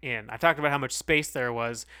fit in. I talked about how much space there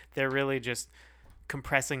was. They're really just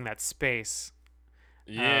compressing that space.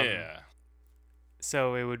 Yeah.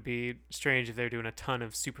 So it would be strange if they're doing a ton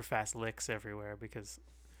of super fast licks everywhere because,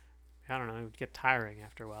 I don't know, it would get tiring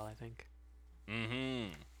after a while, I think.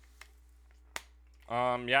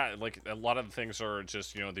 Yeah, like a lot of the things are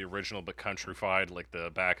just, the original but countrified, like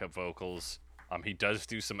the backup vocals. He does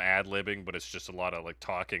do some ad-libbing, but it's just a lot of like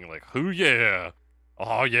talking like, "Hoo yeah.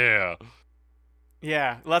 Oh yeah."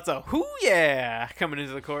 Yeah, lots of "hoo yeah" coming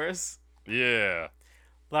into the chorus. Yeah.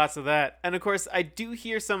 Lots of that. And of course, I do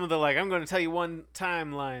hear some of the like, I'm going to tell you one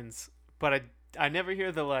time lines, but I never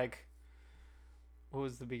hear the like, what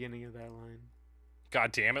was the beginning of that line?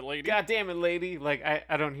 God damn it, lady. God damn it, lady. Like,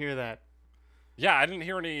 I don't hear that. Yeah, I didn't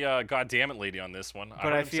hear any God damn it, lady on this one. But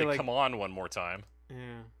heard I him feel say, like- come on one more time. Yeah.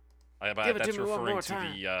 But Give it that's to me one referring more to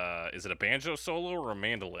time. the, is it a banjo solo or a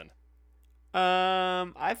mandolin?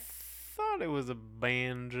 I thought it was a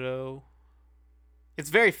banjo. It's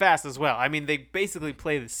very fast as well. I mean, they basically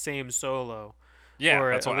play the same solo. Yeah, Or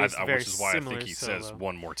that's at why least a very which is why I think similar he says solo.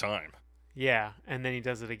 one more time. Yeah, and then he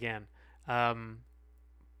does it again.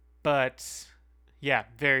 But yeah,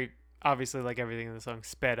 very obviously like everything in the song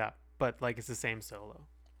sped up, but like it's the same solo.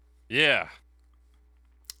 Yeah.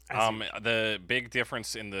 I see. The big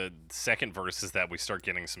difference in the second verse is that we start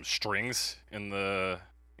getting some strings in the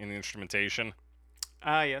instrumentation.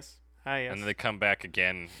 Yes. Ah, yes. And then they come back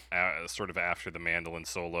again, sort of after the mandolin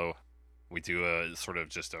solo. We do a sort of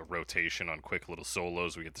just a rotation on quick little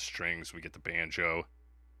solos. We get the strings, we get the banjo.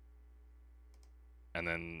 And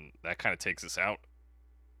then that kind of takes us out.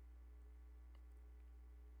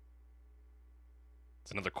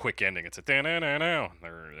 It's another quick ending. It's a da-na-na-na.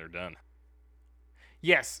 They're done.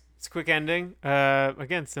 Yes, it's a quick ending.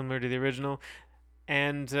 Again, similar to the original.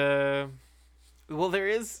 And, well, there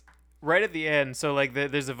is right at the end. So, like,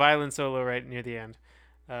 there's a violin solo right near the end.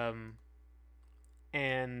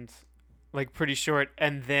 And, like, pretty short.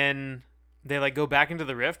 And then they, like, go back into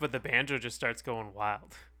the riff, but the banjo just starts going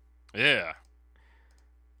wild. Yeah.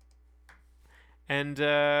 And,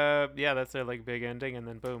 yeah, that's their, like, big ending. And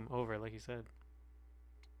then, boom, over, like you said.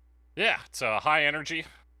 Yeah, it's high energy,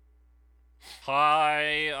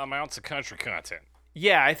 high amounts of country content.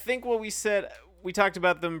 Yeah, I think what we said, we talked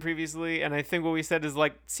about them previously, and I think what we said is,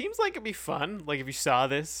 like, seems like it'd be fun. Like, if you saw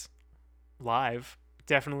this live,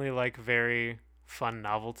 definitely, like, very fun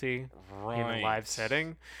novelty in a live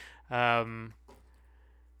setting. And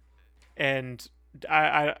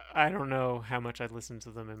I don't know how much I'd listen to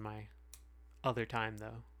them in my other time,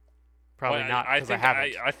 though. Probably not, because I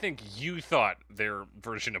haven't. I think you thought their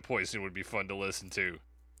version of Poison would be fun to listen to.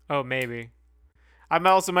 Oh, maybe. I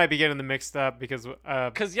also might be getting them mixed up because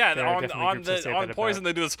yeah, on Poison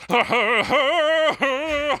they do this.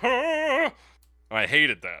 I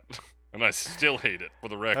hated that, and I still hate it for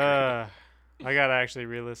the record. I gotta actually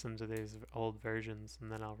re-listen to these old versions,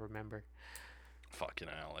 and then I'll remember. Fucking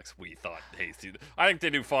Alex, we thought Hasty. I think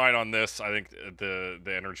they do fine on this. I think the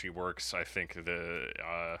energy works. I think they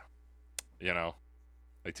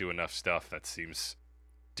do enough stuff that seems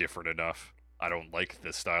different enough. I don't like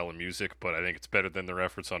this style of music, but I think it's better than their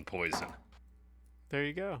efforts on Poison. There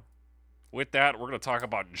you go. With that, we're going to talk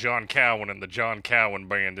about John Cowan and the John Cowan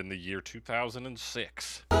Band in the year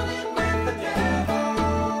 2006.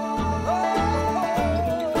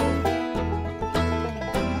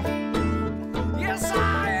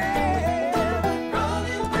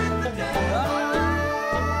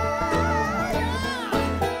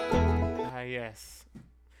 Yes.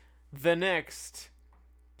 The next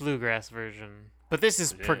bluegrass version. But this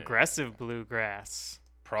is progressive bluegrass.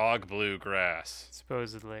 Prog bluegrass.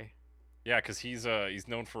 Supposedly. Yeah, because he's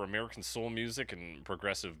known for American soul music and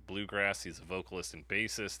progressive bluegrass. He's a vocalist and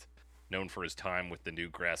bassist, known for his time with the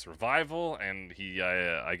Newgrass Revival, and he,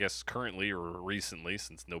 I guess currently or recently,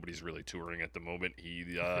 since nobody's really touring at the moment,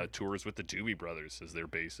 he tours with the Doobie Brothers as their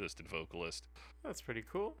bassist and vocalist. That's pretty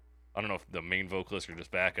cool. I don't know if the main vocalists are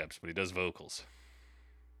just backups, but he does vocals.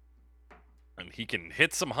 And he can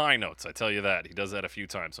hit some high notes, I tell you that. He does that a few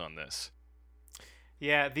times on this.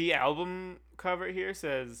 Yeah, the album cover here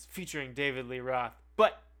says featuring David Lee Roth,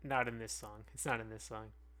 but not in this song. It's not in this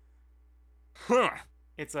song. Huh.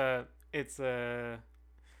 It's a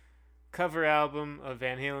cover album of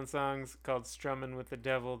Van Halen songs called Strummin' with the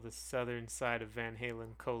Devil, the Southern Side of Van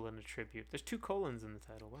Halen, a tribute. There's 2 colons in the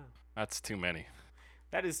title. Wow. That's too many.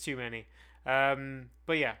 That is too many.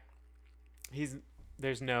 But yeah,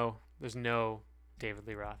 there's no David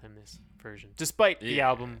Lee Roth in this version, despite the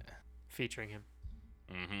album featuring him.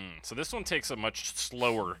 Mm-hmm. So this one takes a much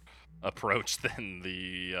slower approach than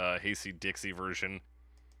the Hasty Dixie version.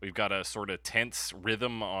 We've got a sort of tense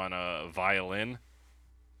rhythm on a violin.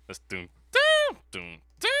 This doom doom doom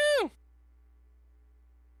doom.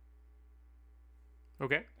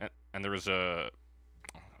 Okay. And there was a.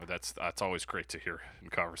 That's always great to hear in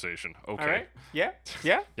conversation. Okay. All right. Yeah.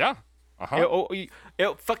 Yeah. Yeah. Uh-huh.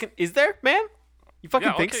 Fucking is there, man? You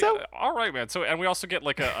fucking think so? All right, man. So, and we also get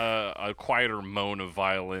like a quieter moan of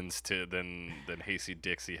violins than Hasty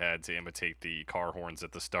Dixie had to imitate the car horns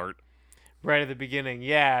at the start. Right at the beginning,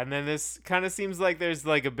 yeah. And then this kind of seems like there's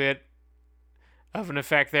like a bit of an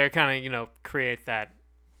effect there, kind of create that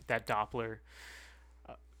Doppler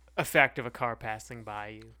effect of a car passing by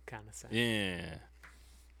you, kind of thing. Yeah.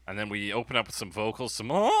 And then we open up with some vocals,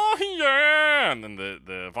 oh yeah, and then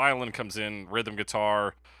the violin comes in, rhythm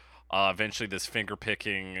guitar. Eventually, this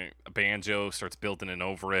finger-picking banjo starts building in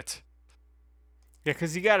over it. Yeah,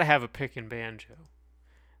 because you got to have a picking banjo.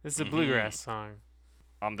 This is a bluegrass song.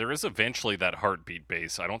 There is eventually that heartbeat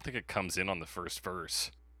bass. I don't think it comes in on the first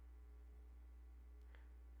verse.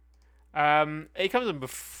 It comes in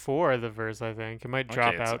before the verse, I think. It might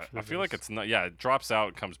drop out. I feel like it's not. Yeah, it drops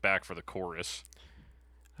out, comes back for the chorus.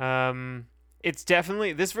 It's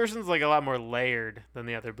definitely, this version's like a lot more layered than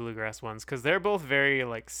the other bluegrass ones because they're both very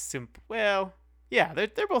like simple. Well, yeah,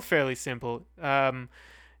 they're both fairly simple. The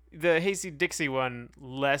Hasty Dixie one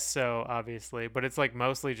less so, obviously, but it's like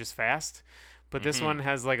mostly just fast. But this one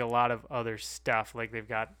has like a lot of other stuff. Like they've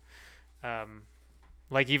got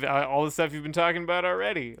Like even all the stuff you've been talking about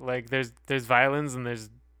already. Like there's violins and there's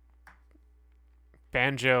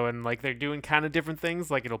banjo, and like they're doing kind of different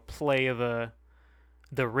things. Like it'll play the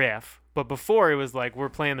riff, but before it was like we're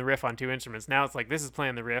playing the riff on two instruments. Now it's like this is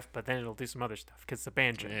playing the riff, but then it'll do some other stuff because the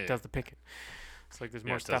banjo does the picking. It's like there's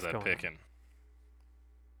more stuff going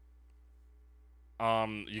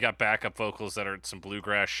on. You got backup vocals that are some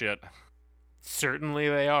bluegrass shit. Certainly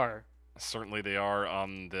they are.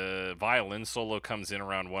 The violin solo comes in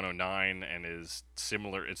around 109 and is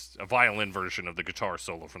similar. It's a violin version of the guitar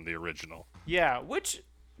solo from the original. Yeah, which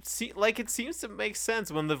it seems to make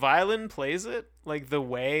sense when the violin plays it. Like the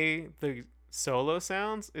way the solo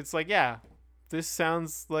sounds, it's like, yeah, this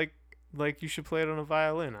sounds like you should play it on a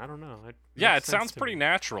violin. I don't know. It sounds pretty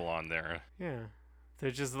natural on there. Yeah,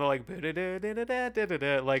 they're just like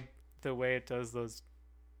like the way it does those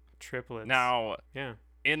triplets. Now, yeah.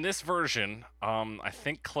 In this version, I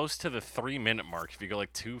think close to the 3-minute mark, if you go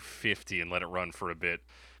like 2:50 and let it run for a bit,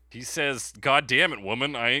 he says, "God damn it,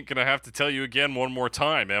 woman, I ain't gonna have to tell you again one more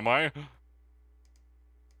time, am I?"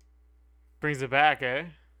 Brings it back, eh?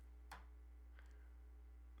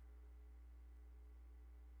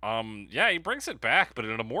 Yeah, he brings it back, but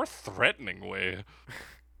in a more threatening way.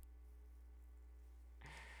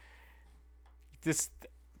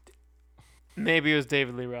 Maybe it was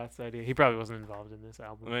David Lee Roth's idea. He probably wasn't involved in this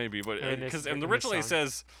album. Maybe, but because originally he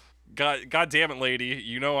says, God damn it, lady,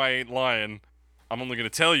 you know I ain't lying. I'm only gonna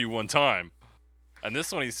tell you one time. And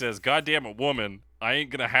this one he says, God damn it, woman, I ain't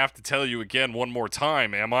gonna have to tell you again one more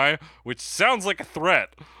time, am I? Which sounds like a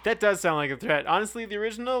threat. That does sound like a threat. Honestly, the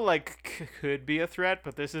original could be a threat,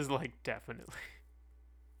 but this is definitely.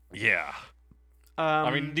 Yeah.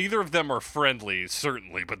 I mean, neither of them are friendly,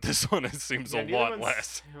 certainly, but this one seems a lot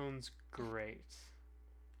less. Sounds great.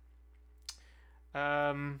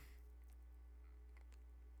 I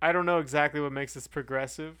don't know exactly what makes this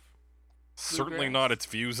progressive. Certainly not its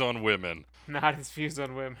views on women. Not its views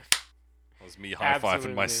on women. That was me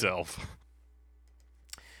high-fiving myself.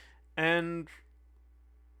 And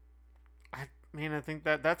I think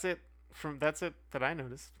that's it that I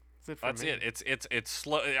noticed. That's it. It's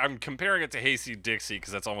slow. I'm comparing it to Hasty Dixie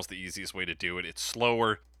because that's almost the easiest way to do it. It's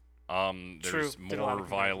slower. There's more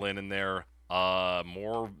violin in there.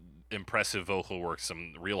 More impressive vocal work.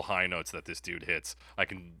 Some real high notes that this dude hits. I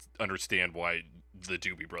can understand why the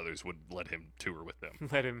Doobie Brothers would let him tour with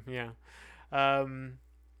them. Yeah.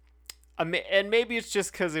 And maybe it's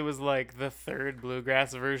just because it was like the third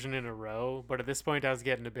bluegrass version in a row. But at this point, I was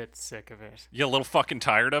getting a bit sick of it. You a little fucking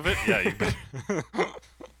tired of it? Yeah. You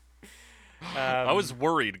I was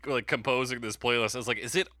worried, composing this playlist. I was like,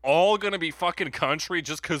 is it all gonna be fucking country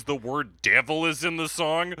just because the word devil is in the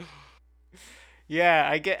song?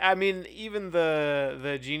 Yeah, I mean, even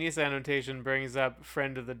the Genius annotation brings up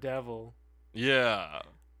Friend of the Devil. Yeah.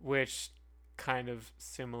 Which kind of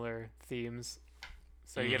similar themes.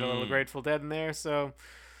 So you get a little Grateful Dead in there. So,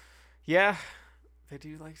 yeah, they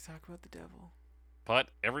do like to talk about the devil. But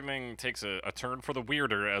everything takes a turn for the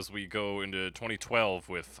weirder as we go into 2012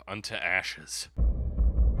 with Unto Ashes.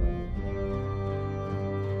 Running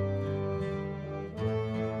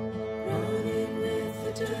with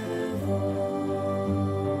the devil.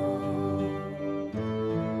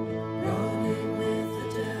 Running with the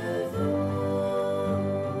devil.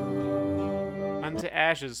 Unto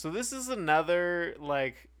Ashes. So this is another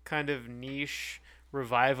kind of niche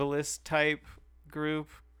revivalist type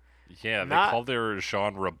group. Yeah, they call their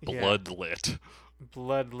genre Bloodlit.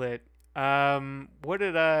 Bloodlit. What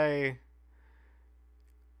did I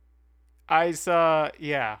saw,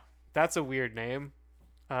 yeah, that's a weird name.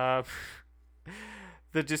 The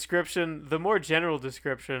description, the more general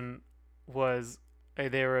description was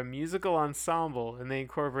they were a musical ensemble and they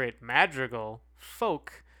incorporate madrigal,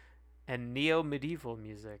 folk, and neo-medieval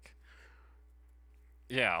music.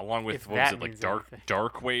 Yeah, along with, what was it, like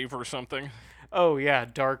dark wave or something? Oh, yeah,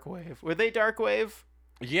 dark wave. Were they dark wave?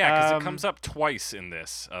 Yeah, because it comes up twice in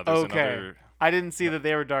this. There's another... I didn't see that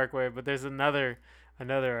they were dark wave, but there's another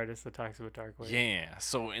artist that talks about dark wave. Yeah,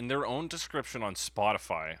 so in their own description on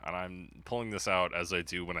Spotify, and I'm pulling this out as I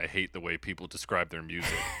do when I hate the way people describe their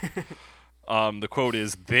music. The quote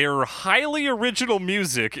is, "Their highly original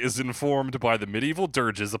music is informed by the medieval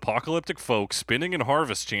dirges, apocalyptic folk, spinning and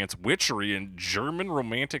harvest chants, witchery, and German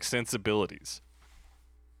romantic sensibilities."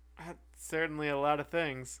 That's certainly a lot of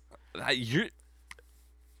things. It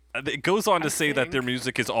goes on to say that their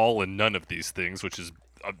music is all and none of these things, which is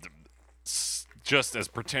just as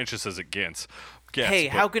pretentious as it gets. Hey,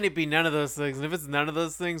 how can it be none of those things? And if it's none of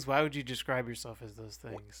those things, why would you describe yourself as those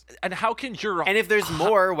things? And how can your... And if there's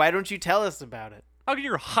more, why don't you tell us about it? I'll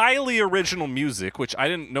hear highly original music, which I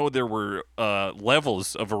didn't know there were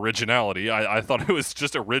levels of originality. I thought it was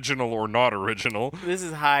just original or not original. This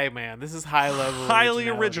is high, man. This is high level. Highly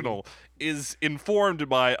originality. original is informed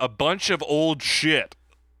by a bunch of old shit.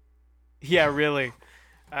 Yeah, really.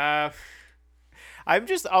 I'm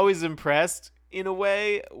just always impressed in a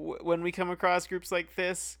way when we come across groups like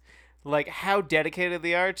this, like how dedicated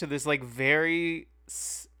they are to this like very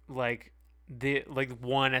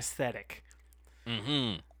one aesthetic.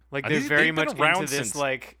 Mm-hmm. Like And they're these- very they've been much around into this since-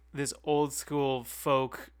 like this old school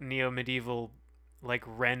folk neo-medieval like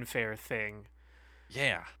Ren Fair thing.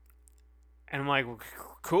 Yeah. And I'm like, well,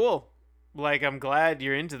 cool. Like I'm glad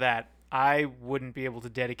you're into that. I wouldn't be able to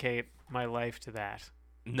dedicate my life to that.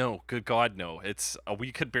 No, good God, no. It's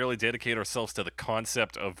we could barely dedicate ourselves to the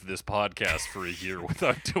concept of this podcast for a year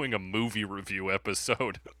without doing a movie review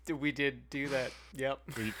episode. We did do that. Yep.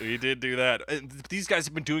 We did do that. These guys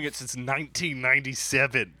have been doing it since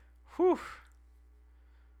 1997. Whew.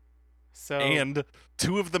 So And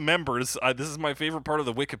two of the members, this is my favorite part of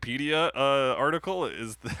the Wikipedia article,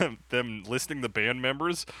 is them listing the band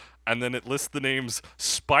members, and then it lists the names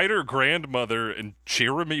Spider Grandmother and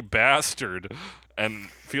Jeremy Bastard,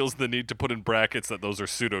 and feels the need to put in brackets that those are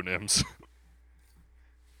pseudonyms.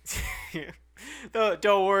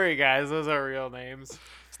 don't worry, guys. Those are real names.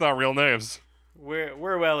 It's not real names.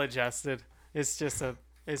 We're well adjusted. It's just the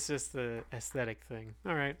aesthetic thing.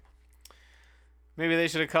 All right. Maybe they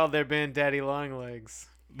should have called their band Daddy Longlegs.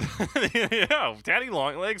 Yeah, Daddy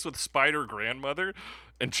Longlegs with Spider Grandmother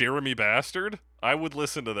and Jeremy Bastard. I would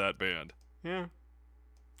listen to that band. Yeah.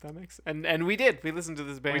 That makes and we did. We listened to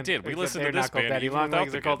this band. did. We except listened to they're this not called band Daddy even without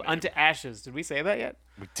Longlegs. the They're called good name. Unto Ashes. Did we say that yet?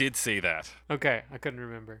 We did say that. Okay, I couldn't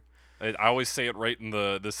remember. I always say it right in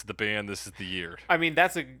the this is the band, this is the year. I mean,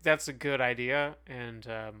 that's a good idea, and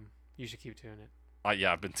you should keep doing it.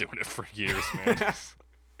 Yeah, I've been doing it for years, man.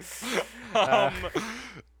 Uh,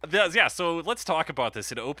 Yeah, so let's talk about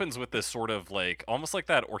this. It opens with this sort of like almost like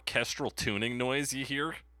that orchestral tuning noise you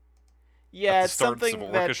hear Yeah, at the it's starts something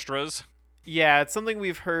of that orchestras. yeah, it's something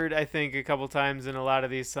we've heard I think a couple times in a lot of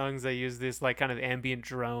these songs. They use this like kind of ambient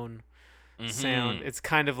drone sound. Mhm. It's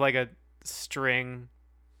kind of like a string,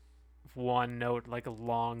 one note, like a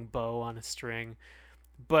long bow on a string.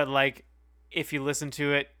 But like if you listen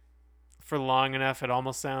to it for long enough, it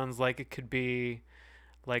almost sounds like it could be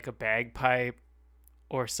like a bagpipe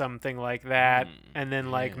or something like that, and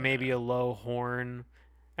then like maybe a low horn,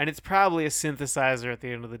 and it's probably a synthesizer at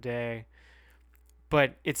the end of the day.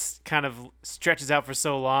 But it's kind of stretches out for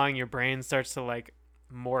so long, your brain starts to like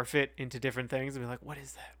morph it into different things and be like, what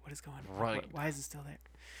is that? What is going on? Right. Why is it still there?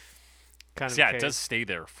 Kind of Yeah, it case. does stay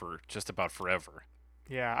there for just about forever.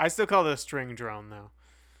 Yeah, I still call it a string drone though.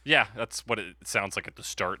 Yeah, that's what it sounds like at the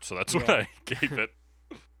start, so that's what Yeah. I gave it.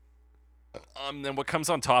 Then what comes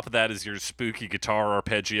on top of that is your spooky guitar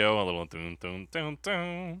arpeggio, a little dun dun dun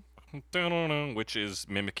dun dun, dun, dun, which is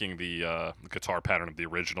mimicking the guitar pattern of the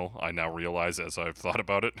original. I now realize as I've thought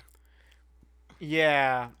about it.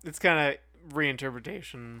 Yeah, it's kind of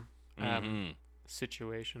reinterpretation Mhm.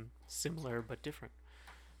 situation, similar but different.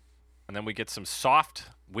 And then we get some soft,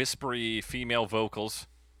 whispery female vocals.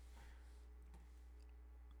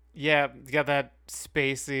 Yeah, you got that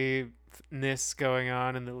spaciness going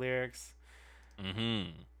on in the lyrics.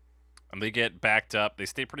 Mm-hmm. And they get backed up. They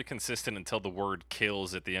stay pretty consistent until the word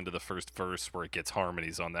kills at the end of the first verse, where it gets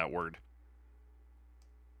harmonies on that word.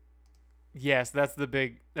 Yes, that's the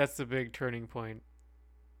big turning point.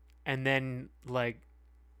 And then like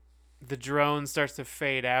the drone starts to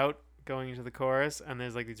fade out going into the chorus, and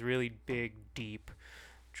there's like these really big deep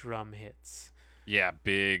drum hits. Yeah,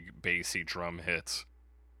 big, bassy drum hits.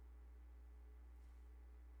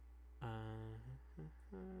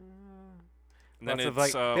 And then Lots of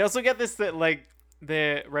it's, like they also get this that like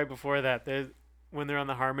the right before that they when they're on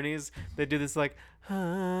the harmonies they do this like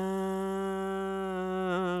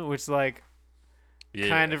which like yeah.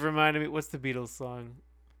 kind of reminded me what's the Beatles song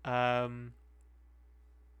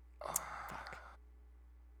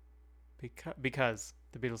because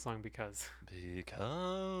the Beatles song because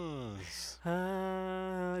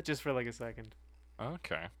just for like a second.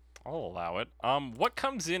 Okay, I'll allow it. What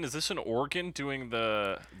comes in? Is this an organ doing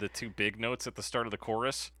the two big notes at the start of the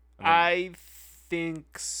chorus? And then- I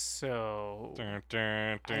think so. Dun,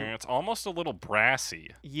 dun, dun. It's almost a little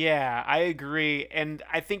brassy. Yeah, I agree. And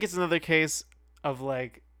I think it's another case of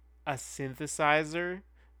like a synthesizer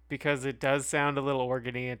because it does sound a little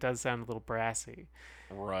organy, it does sound a little brassy.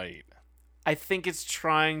 Right. I think it's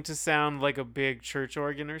trying to sound like a big church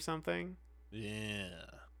organ or something. Yeah.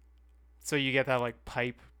 So you get that like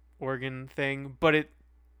pipe organ thing, but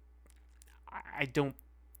I don't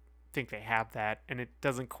think they have that, and it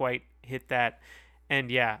doesn't quite hit that. And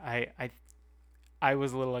yeah, I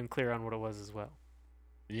was a little unclear on what it was as well.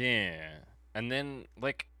 Yeah. And then,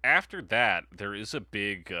 like, after that, there is a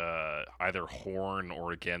big, either horn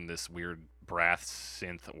or, again, this weird brass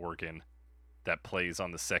synth organ that plays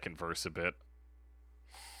on the second verse a bit.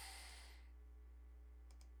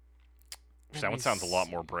 That one sounds a lot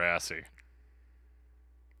more brassy.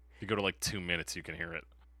 If you go to, like, 2 minutes, you can hear it.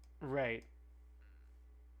 Right.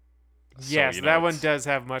 So, Yes, you know, that one it's- does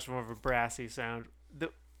have much more of a brassy sound.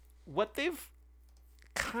 What they've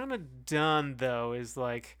kind of done, though, is,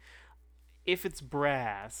 like, if it's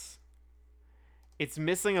brass, it's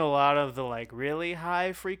missing a lot of the, like, really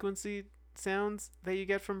high frequency sounds that you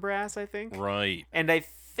get from brass, I think. Right. And I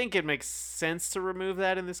think it makes sense to remove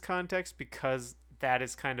that in this context because that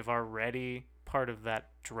is kind of already part of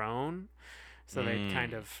that drone. So they'd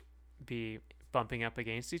kind of be bumping up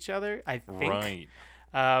against each other, I think. Right.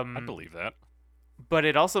 I believe that. But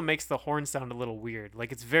it also makes the horn sound a little weird.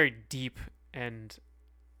 Like, it's very deep and,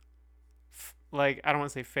 like, I don't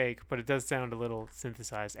want to say fake, but it does sound a little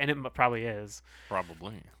synthesized. And it probably is.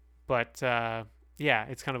 Probably. But, yeah,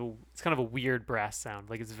 it's kind of a weird brass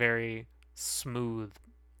sound. Like, it's very smooth,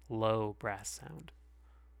 low brass sound.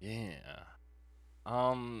 Yeah.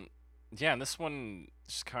 Yeah, and this one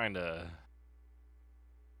just kind of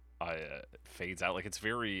fades out. Like,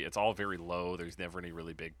 it's all very low. There's never any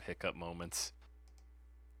really big pickup moments.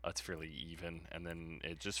 It's fairly even, and then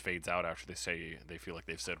it just fades out after they feel like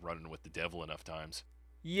they've said "running with the devil" enough times.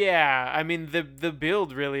 Yeah, I mean, the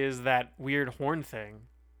build really is that weird horn thing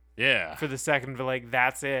Yeah. for the second, but, like,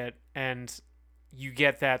 that's it. And you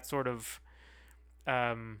get that sort of,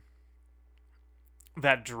 that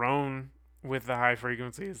drone with the high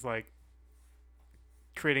frequency is, like,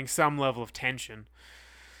 creating some level of tension.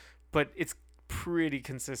 But it's pretty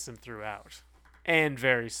consistent throughout and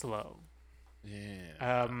very slow.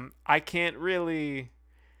 Yeah. I can't really.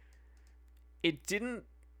 It didn't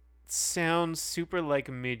sound super, like,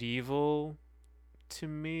 medieval to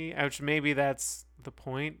me, which maybe that's the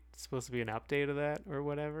point. It's supposed to be an update of that or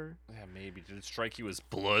whatever. Yeah, maybe. Did it strike you as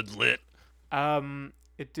blood lit?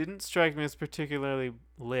 It didn't strike me as particularly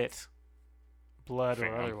lit, blood Fair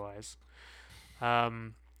or enough. otherwise.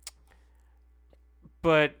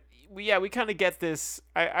 But we kind of get this.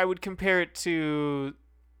 I would compare it to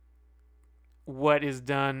what is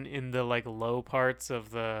done in the, like, low parts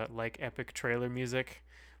of the, like, epic trailer music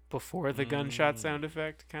before the gunshot sound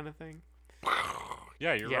effect kind of thing.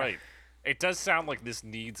 Yeah, you're Yeah. right. It does sound like this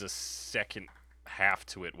needs a second half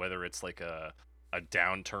to it, whether it's like a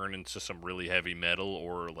downturn into some really heavy metal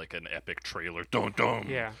or like an epic trailer. Dun dun.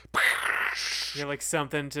 Yeah. Yeah, like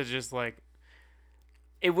something to just, like,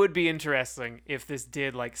 it would be interesting if this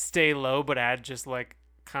did, like, stay low but add just, like,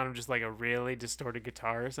 kind of just, like, a really distorted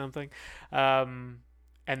guitar or something, and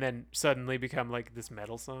then suddenly become, like, this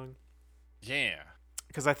metal song, Yeah.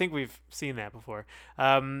 because I think we've seen that before.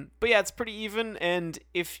 But yeah, it's pretty even, and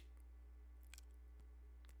if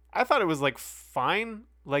I thought it was, like, fine.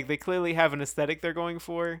 Like, they clearly have an aesthetic they're going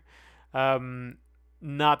for.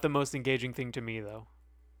 Not the most engaging thing to me, though.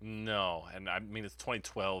 No, and I mean it's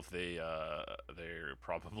 2012. They're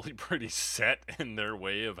probably pretty set in their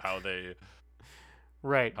way of how they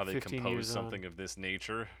Right. how they 15 compose years something of this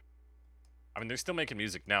nature. I mean, they're still making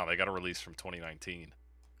music now. They got a release from 2019.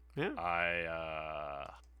 On. Yeah.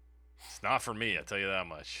 It's not for me, I tell you that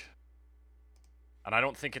much. And I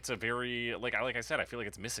don't think it's a very like I said, I feel like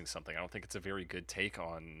it's missing something. I don't think it's a very good take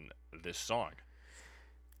on this song.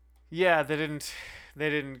 Yeah, they didn't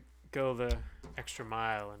go the extra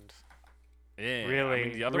mile and Yeah, really I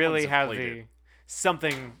mean, the other really ones have played the it.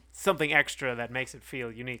 something extra that makes it feel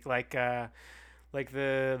unique, like the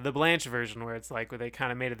Blanche version, where it's like where they kind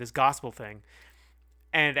of made it this gospel thing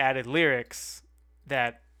and added lyrics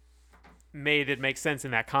that made it make sense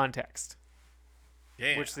in that context,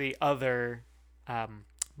 Yeah. which the other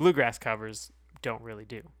bluegrass covers don't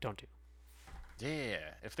do.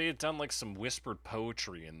 Yeah, if they had done like some whispered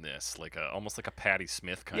poetry in this, like almost like a Patti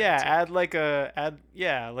Smith kind Yeah, of thing. add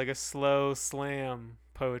like a slow slam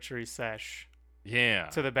poetry sesh Yeah.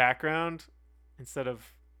 to the background instead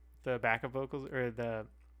of the backup vocals or the,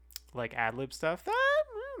 like, ad lib stuff.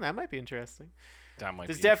 That might be interesting. That might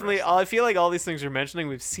There's be definitely interesting. I feel like all these things you're mentioning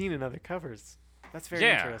we've seen in other covers. That's very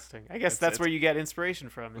Yeah. interesting. I guess It's- that's it's- where you get inspiration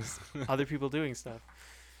from, is other people doing stuff.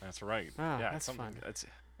 That's right. Ah, yeah, that's something- fun.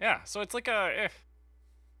 Yeah, so it's like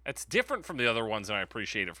it's different from the other ones, and I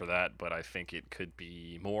appreciate it for that. But I think it could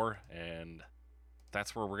be more, and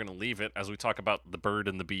that's where we're gonna leave it as we talk about the bird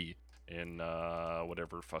and the bee in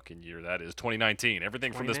whatever fucking year that is, 2019.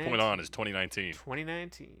 Everything from this point on is 2019.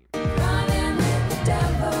 2019. Running with the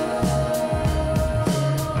devil.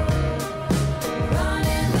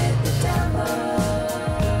 Running with the devil.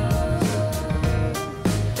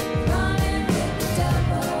 Running with the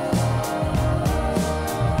devil.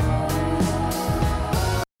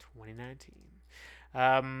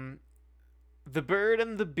 2019. The Bird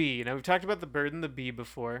and the Bee. Now, we've talked about The Bird and the Bee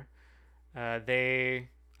before. They've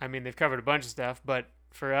covered a bunch of stuff, but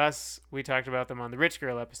for us, we talked about them on the Rich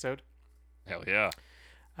Girl episode. Hell yeah.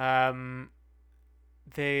 And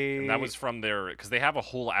that was from their, because they have a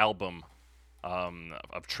whole album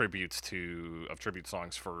of tribute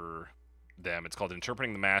songs for them. It's called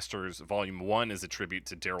Interpreting the Masters. Volume 1 is a tribute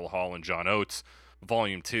to Daryl Hall and John Oates.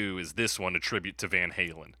 Volume 2 is this one, a tribute to Van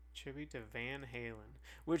Halen. Tribute to Van Halen,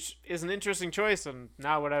 which is an interesting choice and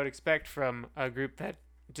not what I would expect from a group that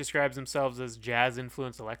describes themselves as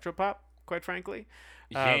jazz-influenced electropop, quite frankly.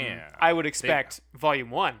 Yeah. I would expect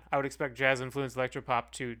Volume 1. I would expect jazz-influenced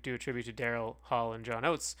electropop to do a tribute to Daryl Hall and John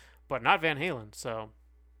Oates, but not Van Halen, so...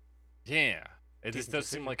 Yeah. It just does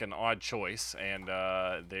seem like an odd choice, and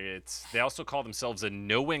they also call themselves a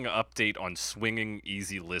knowing update on swinging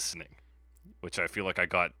easy listening, which I feel like I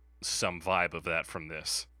got some vibe of that from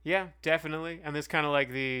this. Yeah, definitely. And there's kind of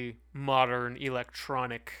like the modern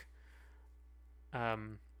electronic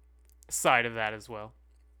side of that as well.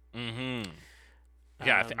 Mm-hmm.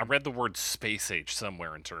 Yeah, I read the word space age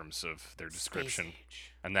somewhere in terms of their description. Space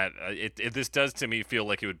age. And that this does to me feel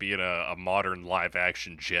like it would be in a modern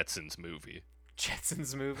live-action Jetsons movie.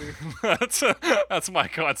 Jetsons movie. That's my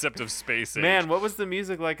concept of space age. Man, what was the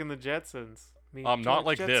music like in the Jetsons? Not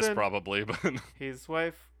like this Jetson? probably, but His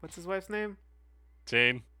wife. What's his wife's name?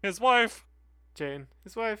 Jane, his wife. Jane.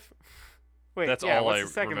 His wife. Wait, That's yeah, all what's I the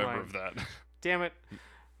second remember line? of that. Damn it.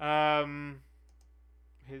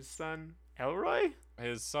 His son Elroy.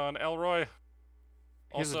 His son Elroy.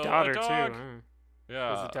 He has a Also daughter dog. too.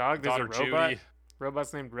 Yeah. There's a dog. There's a daughter robot. Judy.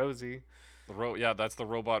 Robot's named Rosie. Yeah, that's the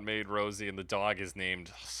robot maid Rosie, and the dog is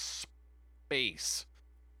named Space.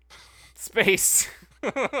 Space.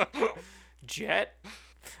 Jet.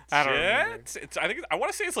 I don't remember. Jet? I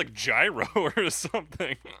want to say it's like Gyro or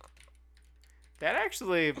something. That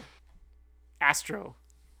actually. Astro.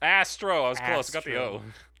 Astro. I was close. I got the O. Astro.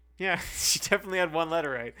 Yeah, she definitely had one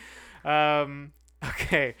letter right.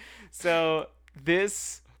 Okay, so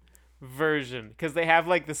this version, because they have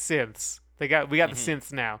like the synths. We got the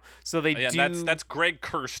synths now. So they Yeah, do. that's Greg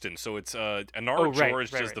Kirsten. So it's Anara Oh, right,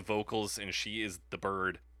 George right, does right. the vocals, and she is the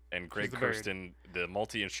bird. And Greg the bird. Kirsten, the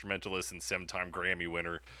multi-instrumentalist and 7-time Grammy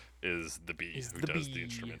winner, is the bee Is who the does bee. the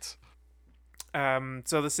instruments.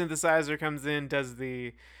 So the synthesizer comes in, does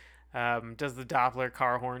the Doppler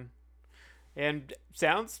car horn, and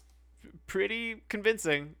sounds pretty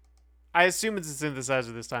convincing. I assume it's a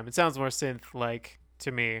synthesizer this time. It sounds more synth-like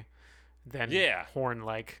to me than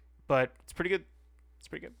horn-like, but it's pretty good. It's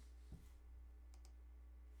pretty good.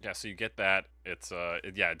 Yeah, so you get that. It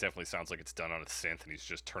definitely sounds like it's done on a synth, and he's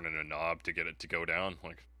just turning a knob to get it to go down.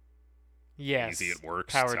 Like, Yes. easy, it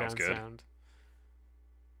works. Power Sounds down good. sound.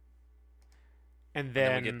 And And then,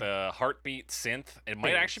 then we get the heartbeat synth. It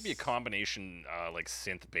might actually be a bass. combination, like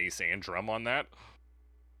synth, bass, and drum on that.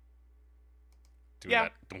 Doing Yeah,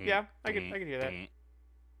 that dum, yeah, I dum, can hear that. dum.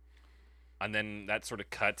 And then that sort of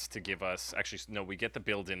cuts to give us. Actually, no, we get the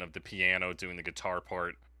build-in of the piano doing the guitar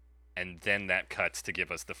part, and then that cuts to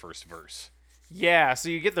give us the first verse. yeah, so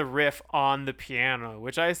you get the riff on the piano,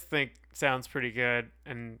 which I think sounds pretty good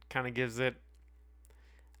and kind of gives it.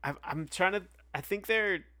 I'm trying to. I think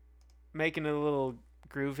they're making it a little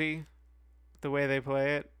groovy, the way they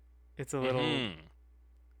play it. It's a little,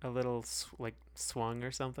 Mhm. like swung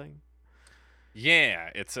or something. Yeah,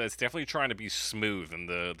 it's definitely trying to be smooth, and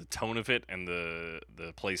the tone of it and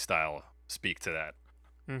the play style speak to that.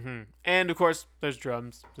 Mm-hmm. And of course, there's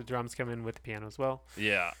drums. The drums come in with the piano as well.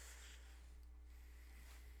 Yeah.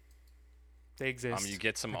 They exist. You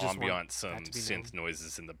get some I just want ambient, some that to be synth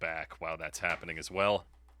noises in the back while that's happening as well.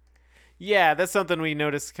 Yeah, that's something we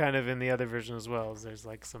noticed kind of in the other version as well. Is there's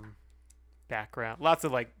like some background, lots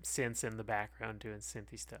of like synths in the background doing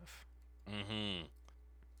synthy stuff. Mm-hmm.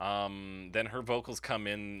 Then her vocals come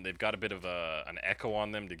in. They've got a bit of an echo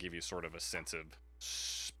on them to give you sort of a sense of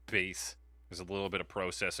space. There's a little bit of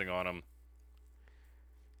processing on them,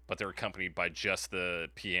 but they're accompanied by just the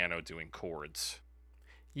piano doing chords.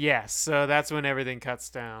 Yes, so that's when everything cuts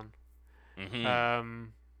down. Mm-hmm.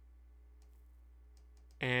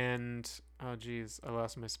 And oh geez, I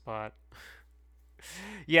lost my spot.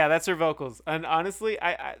 Yeah, that's her vocals. And honestly,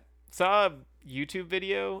 I saw a YouTube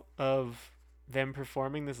video of them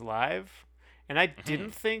performing this live, and I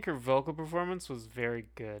didn't think her vocal performance was very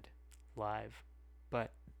good live,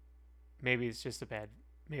 but maybe it's just a bad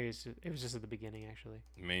Maybe it was just at the beginning actually.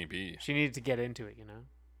 Maybe. She needed to get into it, you know.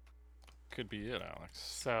 Could be it, Alex.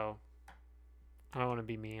 So I don't want to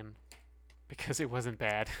be mean because it wasn't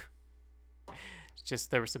bad. It's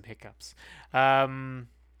just there were some hiccups.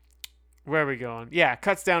 Where are we going? Yeah,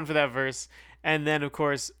 cuts down for that verse, and then of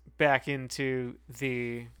course back into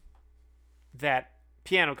that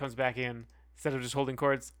piano comes back in instead of just holding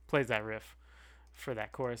chords, plays that riff for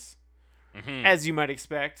that chorus, as you might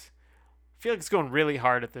expect. I feel like it's going really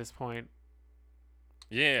hard at this point.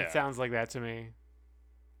 Yeah. It sounds like that to me.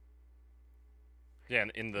 Yeah,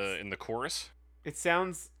 and in the chorus. It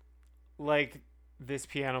sounds like this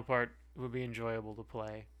piano part would be enjoyable to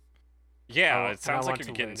play. Yeah, I it sounds want like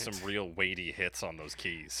you're to getting learn some it. real weighty hits on those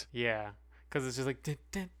keys. Yeah, because it's just like dun,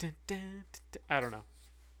 dun, dun, dun, dun, dun. I don't know.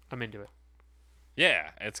 I'm into it. Yeah,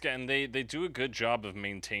 and they do a good job of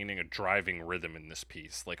maintaining a driving rhythm in this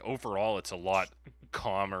piece. Like overall, it's a lot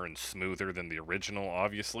calmer and smoother than the original,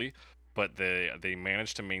 obviously, but they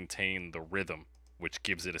managed to maintain the rhythm, which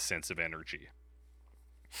gives it a sense of energy.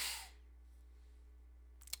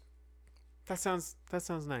 That sounds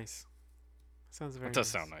nice. Sounds very. It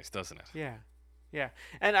does nice. sound nice, doesn't it? Yeah, yeah,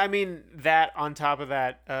 and I mean that on top of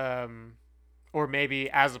that, or maybe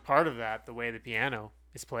as a part of that, the way the piano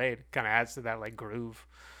is played kind of adds to that like groove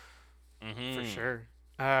for sure.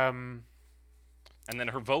 And then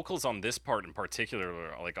her vocals on this part in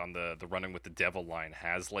particular, like on the "Running with the Devil" line,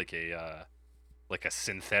 has like a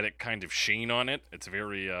synthetic kind of sheen on it. It's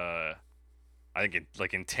very I think it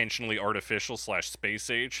like intentionally artificial / space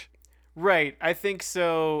age. Right, I think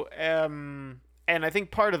so. And I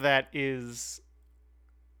think part of that is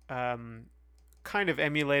kind of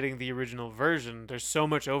emulating the original version. There's so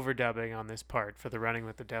much overdubbing on this part for the "Running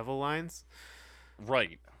with the Devil" lines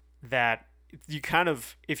Right. that you kind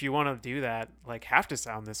of, if you want to do that, like have to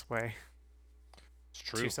sound this way It's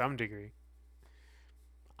true. to some degree.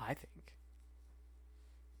 I think.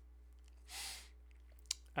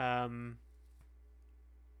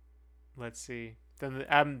 Let's see. Then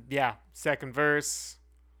second verse,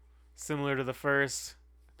 similar to the first.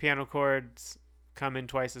 Piano chords come in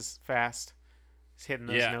twice as fast. It's hitting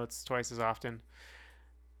those Yeah. notes twice as often.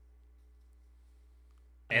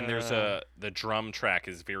 And there's the drum track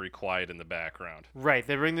is very quiet in the background. Right,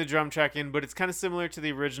 they bring the drum track in, but it's kind of similar to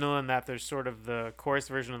the original in that there's sort of the chorus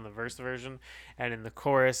version and the verse version. And in the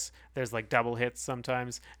chorus, there's like double hits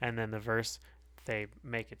sometimes, and then the verse, they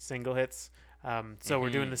make it single hits. So we're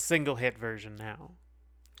doing the single hit version now.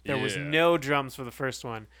 There was Yeah. no drums for the first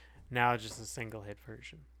one. Now just a single hit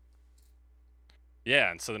version.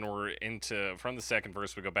 Yeah, and so then we're from the second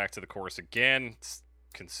verse, we go back to the chorus again. It's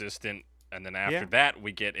consistent. And then after Yeah. that,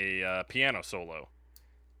 we get a piano solo.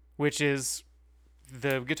 Which is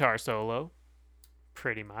the guitar solo,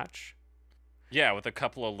 pretty much. Yeah, with a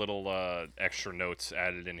couple of little extra notes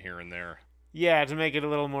added in here and there. Yeah, to make it a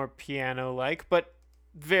little more piano-like, but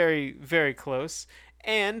very, very close.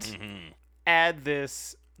 And add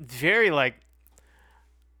this very, like,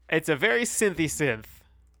 it's a very synthy synth.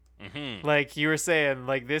 Like you were saying,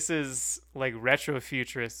 like this is like retro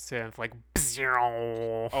futurist synth, like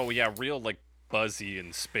Oh yeah, real like buzzy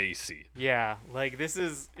and spacey. yeah, like this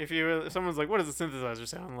is if someone's like, what does a synthesizer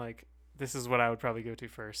sound like? This is what I would probably go to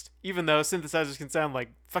first. Even though synthesizers can sound like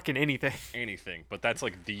fucking anything. Anything, but that's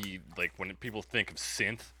like when people think of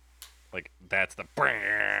synth, like that's the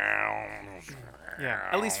Yeah,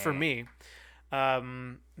 at least for me.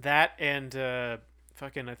 That and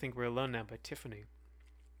fucking I Think We're Alone Now by Tiffany.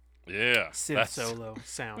 Yeah. Synth solo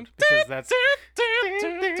sound because that's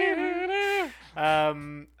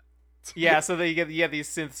yeah, so you get these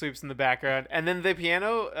synth sweeps in the background, and then the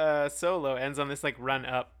piano solo ends on this like run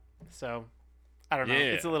up. So I don't know, Yeah.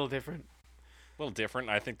 it's a little different. A little different.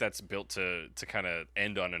 I think that's built to kind of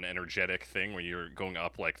end on an energetic thing when you're going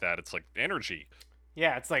up like that. It's like energy.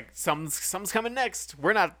 Yeah, it's like something's coming next.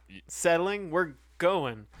 We're not settling. We're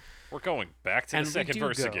going. We're going back to And the we second do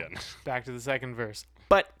verse go again. back to the second verse,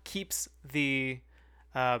 but keeps the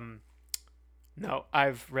no,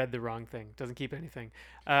 I've read the wrong thing. Doesn't keep anything.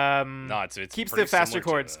 No, it's keeps pretty the faster similar to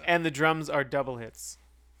chords, the- and the drums are double hits.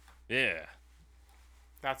 Yeah.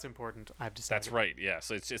 That's important. I've decided. That's right, yeah.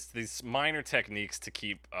 So it's just these minor techniques to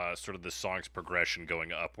keep sort of the song's progression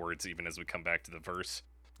going upwards even as we come back to the verse.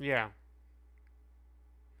 Yeah.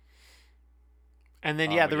 And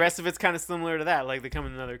then we the get- rest of it's kind of similar to that. Like they come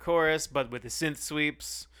in another chorus, but with the synth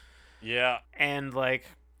sweeps, Yeah. and like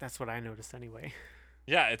that's what I noticed anyway.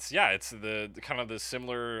 Yeah, it's the kind of the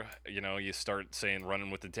similar, you start saying "Running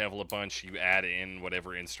with the Devil" a bunch, you add in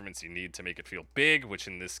whatever instruments you need to make it feel big, which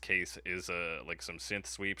in this case is like some synth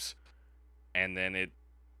sweeps, and then it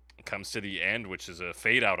Comes to the end, which is a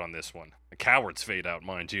fade out on this one. A coward's fade out,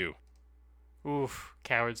 mind you. Oof,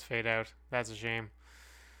 cowards fade out. That's a shame.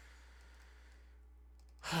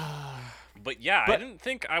 But yeah, I But- didn't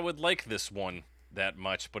think I would like this one that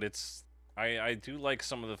much, but I do like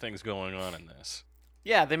some of the things going on in this.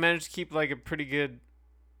 Yeah, they managed to keep like a pretty good,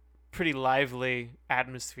 pretty lively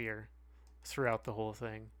atmosphere throughout the whole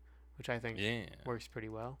thing, which I think Yeah. works pretty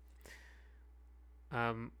well.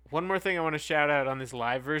 One more thing I want to shout out on this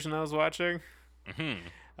live version I was watching on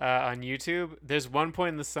YouTube. There's one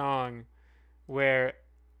point in the song where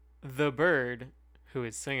the bird who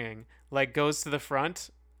is singing like goes to the front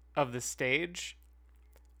of the stage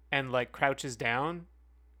and like crouches down,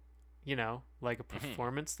 you know, like a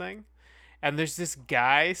performance thing. And there's this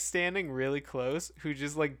guy standing really close who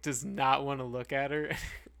just like does not want to look at her.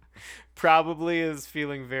 Probably is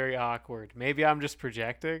feeling very awkward. Maybe I'm just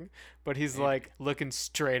projecting, but he's like looking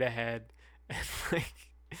straight ahead and like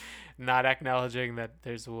not acknowledging that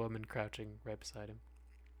there's a woman crouching right beside him.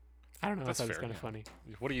 I don't know. That's I thought it was fair, kind of yeah.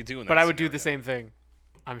 funny, What are you doing? but I would do the same thing.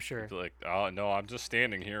 I'm sure. Like, oh no, I'm just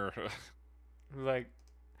standing here. Like,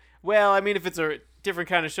 well, I mean, if it's a different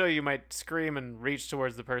kind of show, you might scream and reach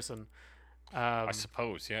towards the person. I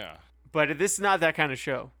suppose, yeah. But this is not that kind of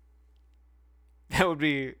show. That would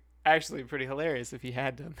be actually pretty hilarious if he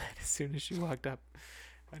had done that as soon as she walked up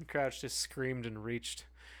and Crouch just screamed and reached.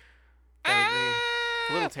 That would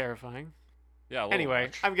be a little terrifying. Yeah. a little Anyway,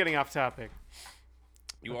 much. I'm getting off topic.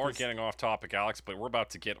 You But are this- getting off topic, Alex, but we're about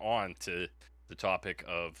to get on to the topic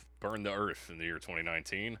of Burn the Earth in the year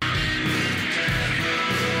 2019.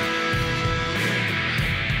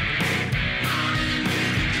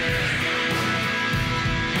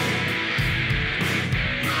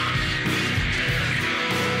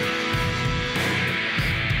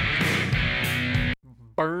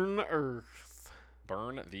 Burn Earth.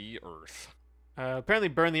 Burn the Earth. Apparently,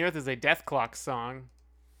 Burn the Earth is a Death Clock song.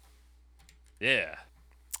 Yeah.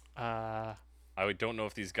 Uh, I don't know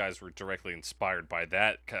if these guys were directly inspired by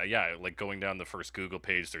that. Yeah, like going down the first Google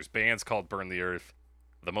page, there's bands called Burn the Earth.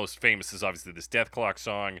 The most famous is obviously this Death Clock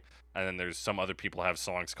song, and then there's some other people have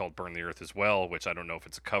songs called Burn the Earth as well, which I don't know if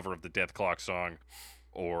it's a cover of the Death Clock song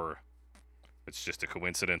or it's just a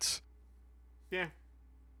coincidence. yeah.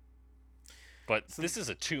 But this is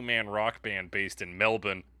a two-man rock band based in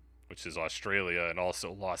Melbourne, which is Australia, and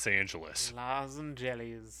also Los Angeles. Los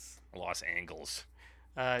Angeles. Los Angeles.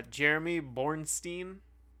 Jeremy Bornstein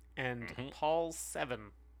and Mhm. Paul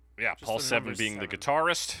Seven. Yeah, Just Paul the Seven number being the 7.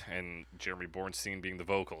 guitarist and Jeremy Bornstein being the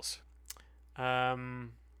vocals. No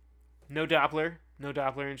Doppler. No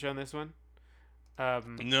Doppler intro on this one.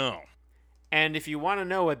 No. And if you want to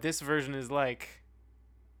know what this version is like,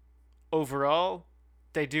 overall,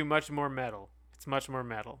 they do much more metal. It's much more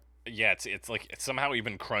metal. Yeah, it's like it's somehow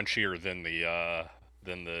even crunchier than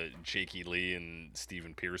the Jakey Lee and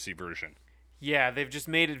Stephen Piercy version. Yeah, they've just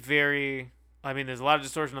made it very. I mean, there's a lot of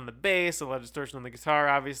distortion on the bass, a lot of distortion on the guitar,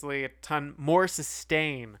 obviously. A ton more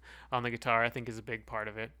sustain on the guitar, I think, is a big part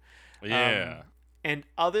of it. Yeah. And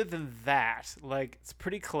other than that, like, it's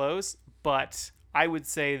pretty close, but I would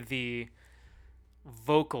say the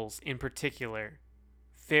vocals in particular,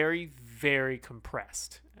 very, very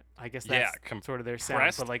compressed. I guess that's sort of their sound,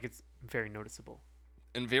 compressed. but, like, it's very noticeable.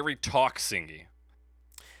 And very talk singy.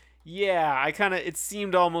 Yeah, it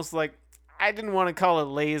seemed almost like, I didn't want to call it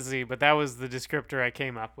lazy, but that was the descriptor I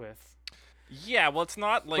came up with. Yeah, well, it's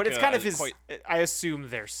not like But it's kind of his, quite- I assume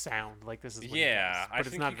their sound, like this is what he Yeah, does, but I it's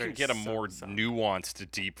think not you very could get a more sung.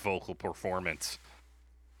 nuanced, deep vocal performance.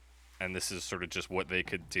 And this is sort of just what they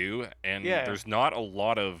could do. And Yeah. there's not a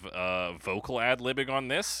lot of vocal ad-libbing on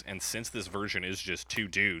this. And since this version is just two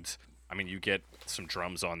dudes, I mean, you get some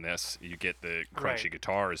drums on this. You get the crunchy Right.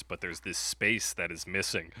 guitars, but there's this space that is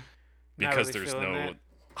missing Not because really there's feeling no that.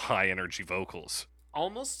 high-energy vocals.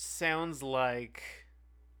 Almost sounds like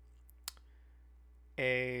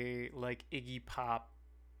a Iggy Pop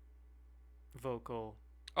vocal.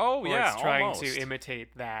 Oh, Or yeah, it's trying almost. to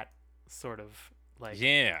imitate that sort of like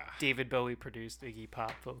Yeah. David Bowie produced Iggy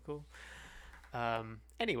Pop vocal.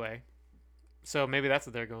 Anyway, so maybe that's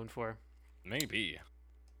what they're going for, Maybe.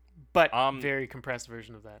 but Um, very compressed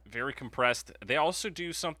version of that. Very compressed. They also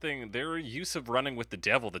do something. Their use of "Running with the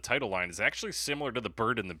Devil," the title line, is actually similar to "The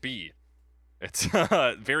Bird and the Bee." It's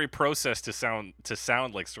very processed to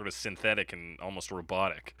sound like sort of synthetic and almost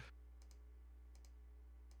robotic.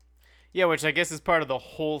 Yeah, which I guess is part of the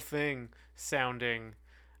whole thing sounding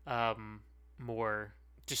more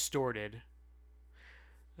distorted.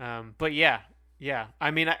 But yeah.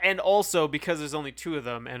 I mean, and also because there's only two of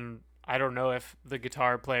them, and I don't know if the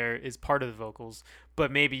guitar player is part of the vocals,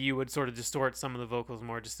 but maybe you would sort of distort some of the vocals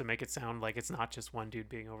more just to make it sound like it's not just one dude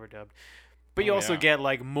being overdubbed. But you Oh, also yeah. get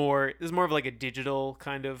like more. There's more of like a digital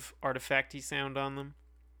kind of artifacty sound on them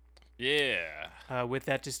Yeah. with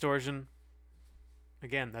that distortion.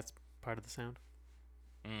 Again, that's part of the sound.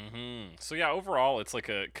 So yeah, overall, it's like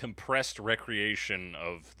a compressed recreation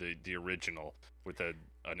of the original with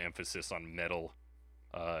an emphasis on metal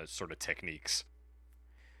sort of techniques.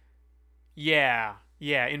 Yeah,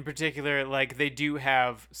 yeah. In particular, like they do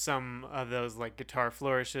have some of those like guitar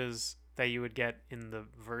flourishes that you would get in the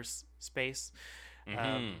verse space,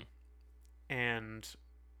 and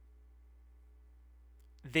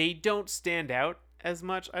they don't stand out as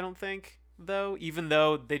much, I don't think, though. Even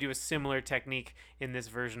though they do a similar technique in this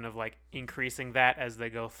version of like increasing that as they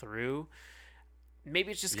go through.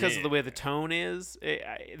 Maybe it's just because of the way the tone is.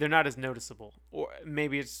 They're not as noticeable, or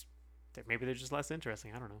maybe they're just less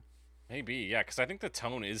interesting. I don't know. Maybe, yeah, because I think the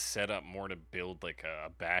tone is set up more to build like a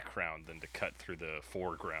background than to cut through the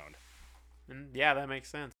foreground. And yeah, that makes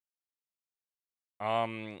sense.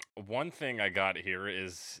 One thing I got here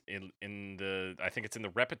is in the I think it's in the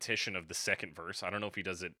repetition of the second verse. I don't know if he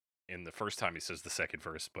does it in the first time he says the second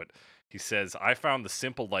verse, but he says, "I found the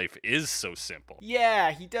simple life is so simple."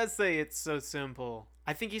 Yeah, he does say it's so simple.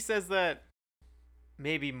 I think he says that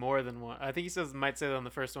maybe more than one. I think he might say that on the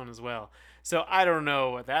first one as well. So I don't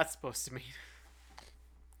know what that's supposed to mean.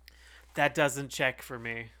 That doesn't check for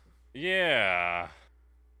me. Yeah.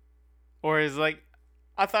 Or is like,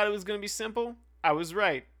 I thought it was gonna be simple. I was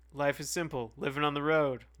right. Life is simple. Living on the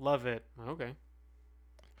road. Love it. Okay.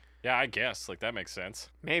 Yeah, I guess like that makes sense.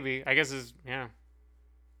 Maybe. I guess yeah.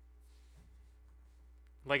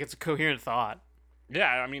 Like it's a coherent thought. Yeah,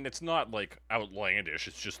 I mean it's not like outlandish.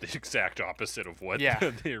 It's just the exact opposite of what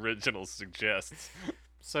Yeah. the original suggests.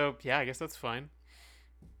 So yeah, I guess that's fine.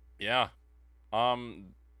 Yeah.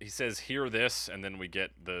 He says, "Hear this," and then we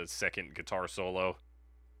get the second guitar solo.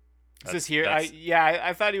 Is this here?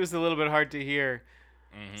 I thought he was a little bit hard to hear.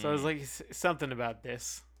 So I was Mhm. like, something about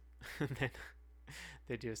this. And then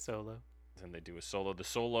they do a solo. Then they do a solo. The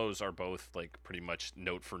solos are both like pretty much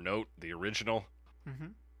note for note the original.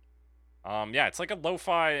 Mm-hmm. Yeah, it's like a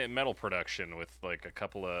lo-fi metal production with like a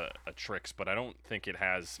couple of tricks, but I don't think it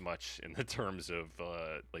has much in the terms of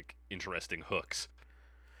like interesting hooks.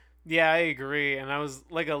 Yeah, I agree. And I was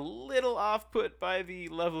like a little off put by the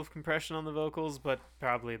level of compression on the vocals, but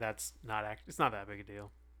probably that's not it's not that big a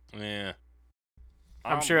deal. Yeah.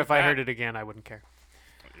 I'm sure with if I heard that- it again, I wouldn't care.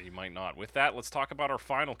 You might not. With that, let's talk about our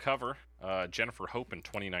final cover, Jennifer Hope in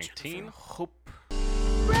 2019. Jennifer Hope.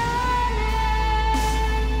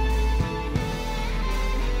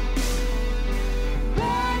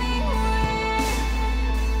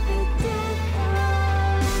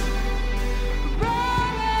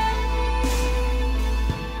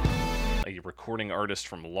 A recording artist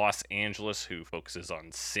from Los Angeles who focuses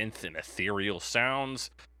on synth and ethereal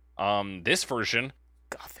sounds. This version,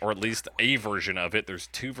 or at least a version of it, there's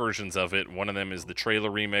two versions of it. One of them is the trailer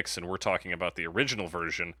remix, and we're talking about the original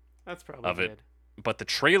version That's probably of it. good. But the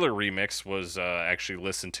trailer remix was actually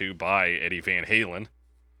listened to by Eddie Van Halen,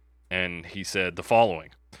 and he said the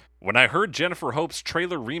following. "When I heard Jennifer Hope's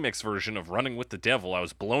trailer remix version of Running with the Devil, I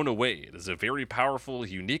was blown away. It is a very powerful,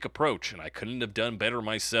 unique approach, and I couldn't have done better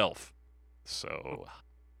myself." So,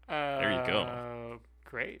 there you go.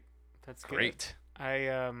 Great. That's good. great.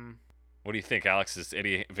 I What do you think, Alex? Is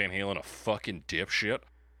Eddie Van Halen a fucking dipshit?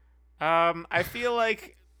 I feel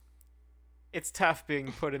like it's tough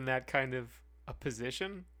being put in that kind of a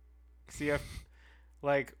position. See,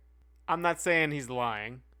 like, I'm not saying he's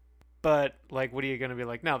lying, but like, what are you gonna be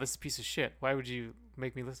like? No, this is a piece of shit. Why would you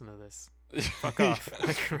make me listen to this? Fuck off.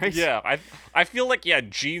 Like, right? Yeah, I feel like, yeah,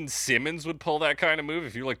 Gene Simmons would pull that kind of move.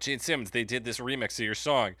 If you're like, Gene Simmons, they did this remix of your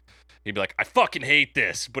song, he'd be like, I fucking hate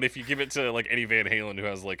this. But if you give it to like Eddie Van Halen, who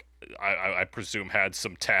has like, I presume had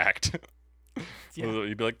some tact, Yeah.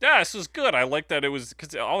 you'd be like, yeah, this was good. I like that it was,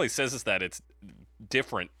 because all he says is that it's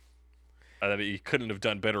different. That he couldn't have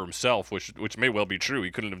done better himself, which may well be true.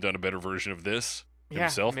 He couldn't have done a better version of this Yeah,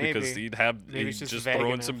 himself because maybe. he'd Maybe it's just just vague throw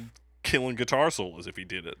in enough. some killing guitar solos if he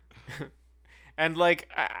did it. And like,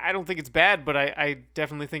 I don't think it's bad, but I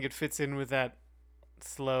definitely think it fits in with that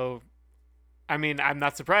slow. I mean, I'm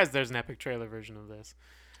not surprised there's an epic trailer version of this.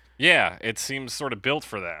 Yeah, it seems sort of built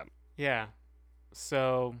for that. Yeah.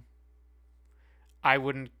 So I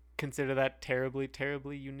wouldn't consider that terribly,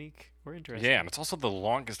 terribly unique or interesting. Yeah, and it's also the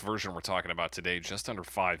longest version we're talking about today, just under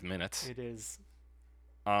 5 minutes. It is.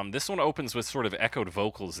 This one opens with sort of echoed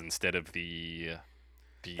vocals instead of the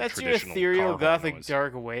That's your traditional ethereal, car horn gothic, noise.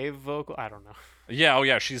 dark wave vocal. I don't know. Yeah, oh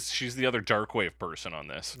yeah, she's the other Darkwave person on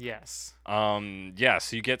this. Yes. Yeah,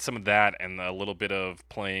 so you get some of that and a little bit of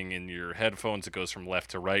playing in your headphones. It goes from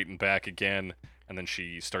left to right and back again, and then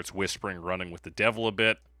she starts whispering, running with the devil a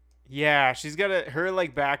bit. Yeah, she's got her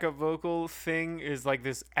like backup vocal thing is like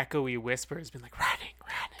this echoey whisper. It's been like running.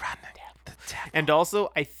 And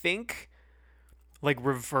also, I think like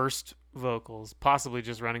reversed vocals, possibly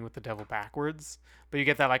just running with the devil backwards. But you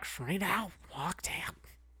get that like free now, walk down,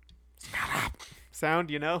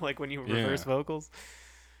 sound, like when you reverse Yeah. vocals.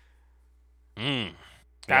 Mm.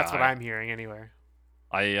 That's Yeah, what I'm hearing anywhere.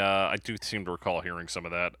 I do seem to recall hearing some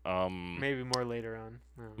of that. Maybe more later on.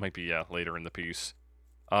 I don't know. Might be later in the piece.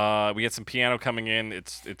 We get some piano coming in.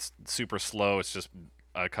 It's super slow. It's just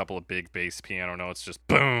a couple of big bass piano notes, just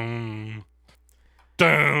boom,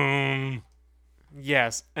 boom.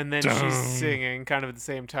 Yes, and then Dun. she's singing kind of at the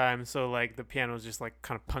same time, so like the piano's just like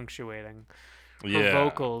kind of punctuating her Yeah,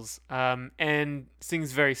 vocals, and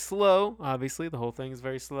sings very slow. Obviously, the whole thing is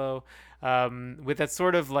very slow, with that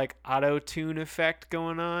sort of like auto tune effect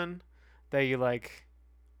going on, that you like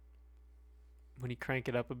when you crank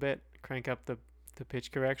it up a bit, crank up the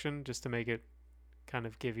pitch correction just to make it kind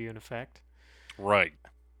of give you an effect. right.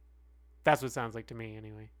 That's what it sounds like to me,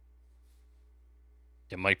 anyway.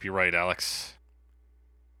 You might be right, Alex.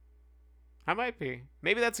 I might be.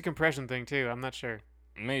 Maybe that's a compression thing too. I'm not sure.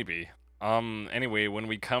 Maybe. Anyway, when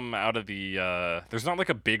we come out of the there's not like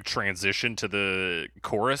a big transition to the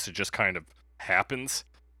chorus, it just kind of happens.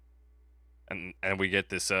 And we get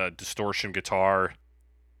this distortion guitar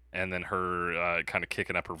and then her kind of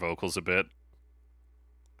kicking up her vocals a bit.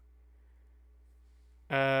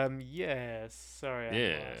 Yes. Sorry, I'm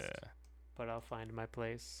Yeah. lost, but I'll find my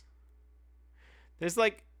place. There's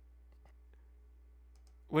like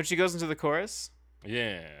when she goes into the chorus,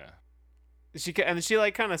 Yeah. she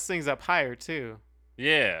like kind of sings up higher too,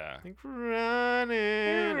 Yeah. like running,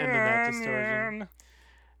 and then that distortion.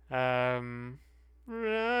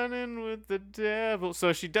 Running with the devil.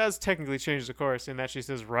 So she does technically change the chorus in that she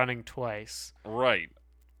says running twice Right.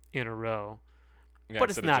 in a row, Yeah, but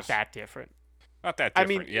it's instead of not just- that different. Not that I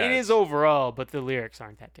different. mean, yeah, it is it's- overall, but the lyrics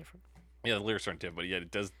aren't that different. Yeah, the lyrics aren't different, but yeah,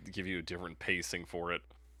 it does give you a different pacing for it.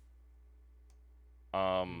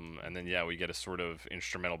 And then yeah, we get a sort of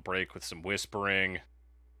instrumental break with some whispering,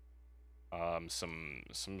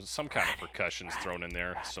 some kind of percussions thrown in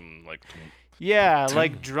there, some like Yeah,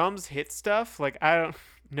 like drums hit stuff. Like I don't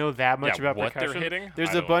know that much yeah, about what percussion. they're hitting. There's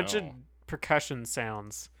I a don't bunch of know. percussion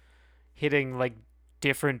sounds hitting like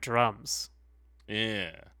different drums.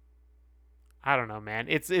 Yeah, I don't know, man.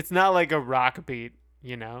 It's not like a rock beat,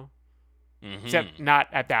 except mhm. not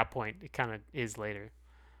at that point. It kind of is later.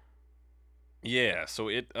 Yeah. So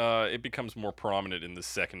it becomes more prominent in the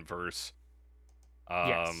second verse.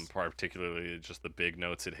 Yes. Particularly just the big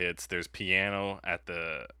notes it hits. There's piano at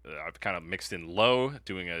the I've kind of mixed in low,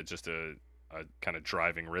 doing a kind of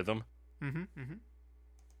driving rhythm. Mm-hmm.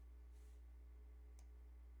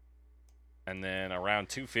 And then around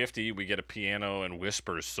 250, we get a piano and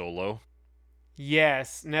whispers solo.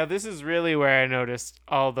 Yes. Now this is really where I noticed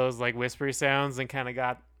all those like whispery sounds and kind of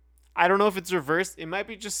got. I don't know if it's reversed. It might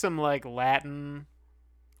be just some like Latin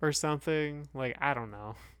or something. Like I don't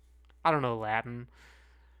know. I don't know Latin.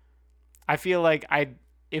 I feel like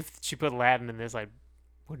if she put Latin in this, I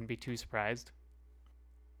wouldn't be too surprised.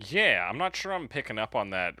 Yeah, I'm not sure I'm picking up on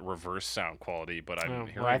that reverse sound quality, but I'm Oh, well,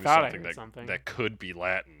 hearing I thought I something heard that something. that could be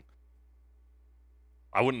Latin.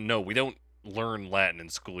 I wouldn't know. We don't learn Latin in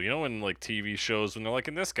school. You know, in like TV shows when they're like,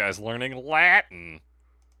 "And this guy's learning Latin,"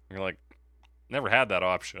 you're like, never had that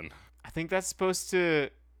option. I think that's supposed to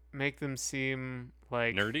make them seem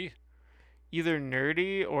like Nerdy? either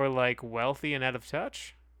nerdy or like wealthy and out of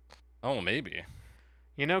touch. Oh, maybe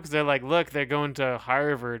Because they're like, look, they're going to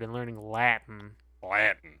Harvard and learning Latin.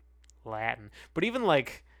 Latin. But even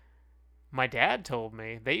like my dad told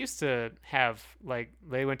me they used to have like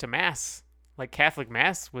they went to mass, like Catholic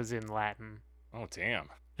mass was in Latin Oh, damn.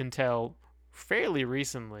 until fairly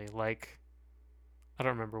recently, like I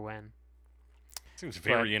don't remember when. Seems but,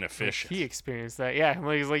 very like, inefficient. he experienced that. Yeah,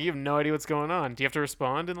 like he's like you have no idea what's going on. Do you have to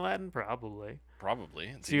respond in Latin? Probably.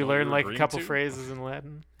 Probably. So you know what learn you're like a agreeing couple to? phrases in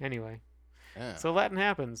Latin. Anyway, Yeah. so Latin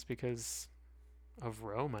happens because of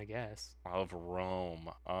Rome, I guess. Of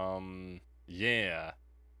Rome. Yeah.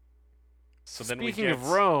 So then we Speaking get of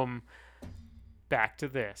Rome, back to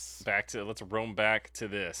this. let's roam back to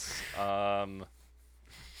this.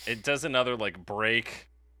 It does another like break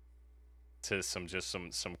to some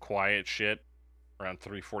quiet shit around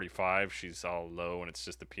 3:45. She's all low and it's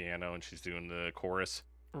just the piano and she's doing the chorus.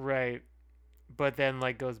 Right. But then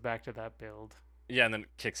like goes back to that build. Yeah, and then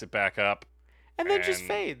kicks it back up. And then just And-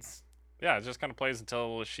 fades. yeah, it just kind of plays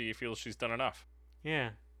until she feels she's done enough.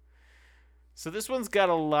 Yeah. So this one's got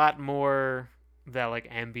a lot more that like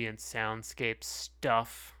ambient soundscape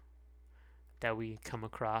stuff that we come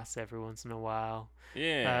across every once in a while.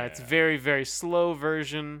 Yeah. It's a very, very slow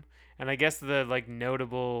version, and I guess the like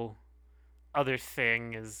notable other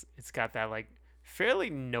thing is it's got that like fairly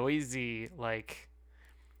noisy like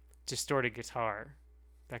distorted guitar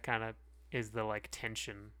that kind of is the like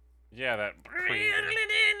tension. Yeah, that. Crazy.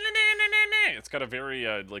 It's got a very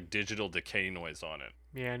like digital decay noise on it.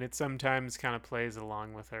 Yeah, and it sometimes kind of plays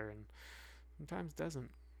along with her and sometimes doesn't.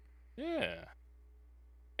 Yeah.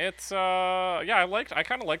 It's I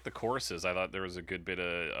kind of liked the choruses. I thought there was a good bit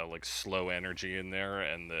of like slow energy in there,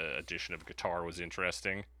 and the addition of guitar was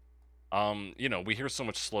interesting. We hear so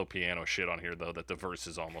much slow piano shit on here though that the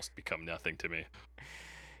verses almost become nothing to me.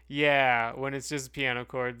 Yeah, when it's just piano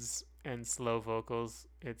chords and slow vocals,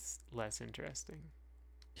 it's less interesting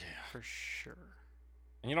Yeah. for sure.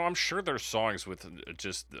 I'm sure there's songs with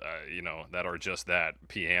just that are just that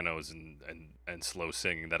pianos and slow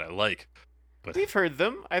singing that I like. But We've heard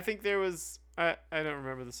them. I think there was I don't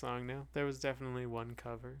remember the song now. There was definitely one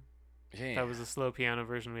cover. yeah. That was a slow piano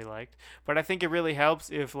version we liked. But I think it really helps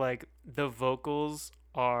if like the vocals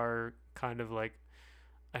are kind of like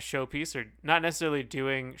a showpiece or not necessarily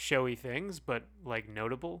doing showy things, but like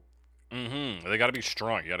notable. They got to be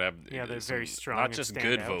strong. You got to have Yeah, they're some- very strong Not and just stand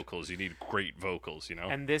good out. vocals. You need great vocals.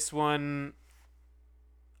 And this one,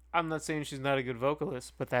 I'm not saying she's not a good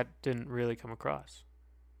vocalist, but that didn't really come across.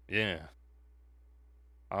 Yeah.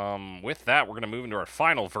 With that, we're gonna move into our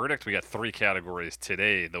final verdict. We got 3 categories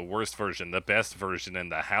today: the worst version, the best version,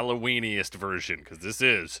 and the Halloweeniest version. Because this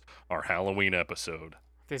is our Halloween episode.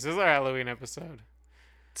 This is our Halloween episode.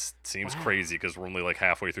 Seems Wow. crazy because we're only like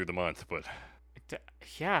halfway through the month, but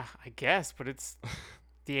Yeah, I guess, but it's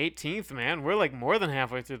the 18th, man. We're like more than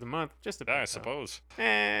halfway through the month. Just a bit. yeah, I though. suppose.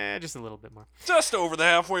 Just a little bit more. Just over the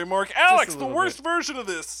halfway mark. Alex, the little worst version of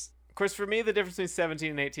this. Of course, for me, the difference between 17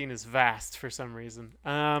 and 18 is vast for some reason.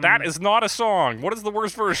 That is not a song. What is the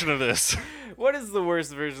worst version of this? What is the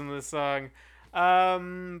worst version of the song?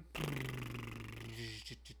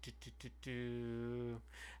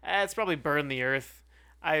 It's probably Burn the Earth.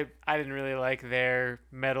 I didn't really like their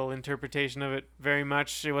metal interpretation of it very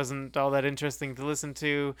much. It wasn't all that interesting to listen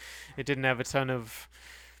to. It didn't have a ton of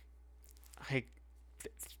like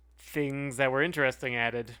things that were interesting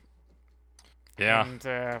added. Yeah. And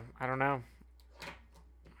I don't know.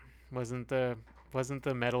 Wasn't the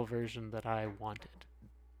metal version that I wanted.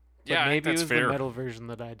 But Yeah, I think maybe it that's was fair. the metal version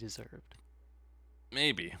that I deserved.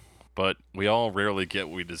 Maybe. But we all rarely get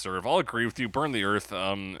what we deserve. I'll agree with you. Burn the Earth.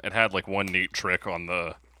 It had like one neat trick on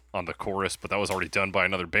the chorus, but that was already done by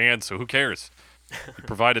another band, so who cares? You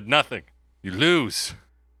provided nothing. You lose.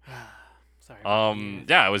 Sorry.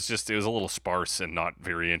 Yeah, it was a little sparse and not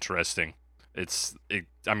very interesting.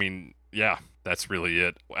 Yeah, that's really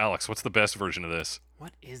it. Alex, what's the best version of this?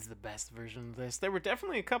 What is the best version of this? There were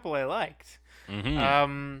definitely a couple I liked.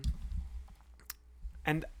 Mm-hmm.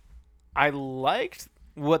 And I liked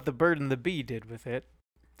what the Bird and the Bee did with it.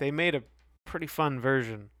 They made a pretty fun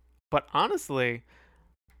version. But honestly,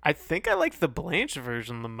 I think I liked the Blanche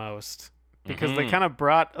version the most because they Mhm. kind of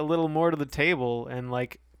brought a little more to the table and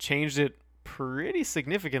like changed it pretty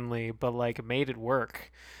significantly, but like made it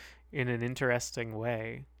work in an interesting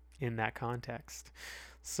way in that context.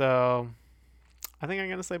 So I think I'm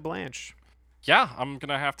going to say Blanche. Yeah, I'm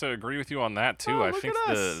gonna have to agree with you on that too. Oh, I look think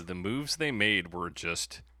at us. the moves they made were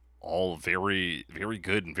just all very, very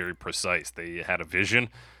good and very precise. They had a vision,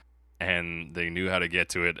 and they knew how to get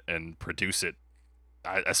to it and produce it.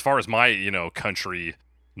 As far as my country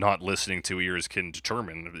not listening to ears can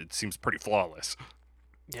determine, it seems pretty flawless.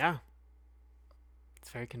 Yeah.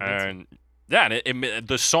 It's very convincing. And yeah, and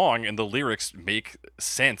the song and the lyrics make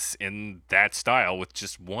sense in that style with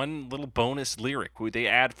just one little bonus lyric. They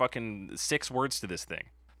add fucking 6 words to this thing.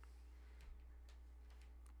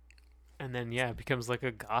 And then, yeah, it becomes like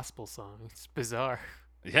a gospel song. It's bizarre.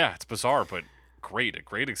 Yeah, it's bizarre, but great. A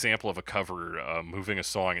great example of a cover moving a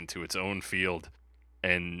song into its own field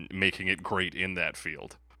and making it great in that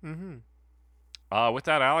field. Mm-hmm. With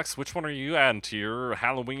that, Alex, which one are you adding to your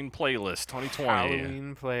Halloween playlist 2020?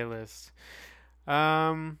 Halloween playlist.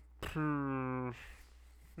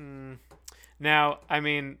 Now, I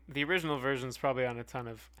mean, the original version is probably on a ton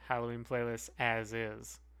of Halloween playlists as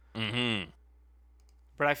is. Mm-hmm.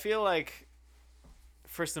 But I feel like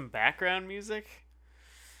for some background music,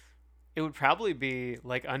 it would probably be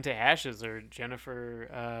like Unto Ashes or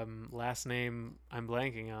Jennifer, last name I'm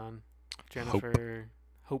blanking on. Jennifer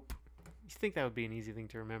Hope. You think that would be an easy thing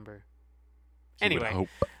to remember? Anyway,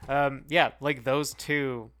 yeah, like those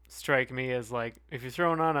two strike me as like if you're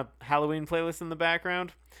throwing on a Halloween playlist in the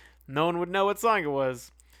background, no one would know what song it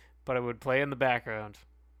was, but it would play in the background.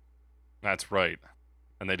 That's right.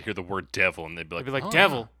 And they'd hear the word devil, and they'd be like, It'd be like "Oh,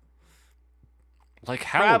 devil. like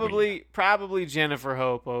Halloween." Probably Jennifer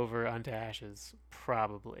Hope over Unto Ashes.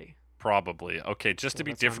 Probably. Probably. Okay, just to Yeah,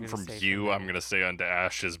 be that's what I'm different gonna from say for you, now. I'm gonna say Unto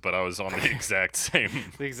Ashes, but I was on the exact same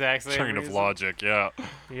The exact same train of reason. logic. Yeah.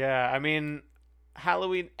 Yeah, I mean,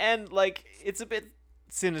 Halloween, and like it's a bit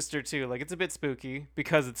sinister too. Like it's a bit spooky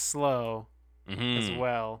because it's slow as Mm-hmm.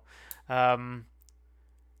 well.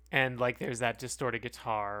 And like there's that distorted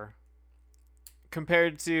guitar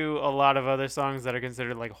compared to a lot of other songs that are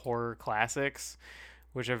considered like horror classics,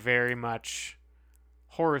 which are very much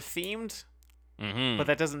horror themed, Mm-hmm. but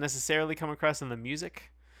that doesn't necessarily come across in the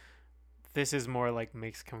music. This is more like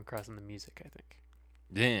makes come across in the music, I think.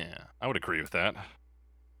 Yeah, I would agree with that.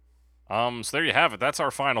 So there you have it. That's our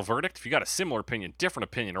final verdict. If you got a similar opinion, different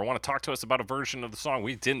opinion, or want to talk to us about a version of the song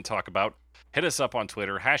we didn't talk about, hit us up on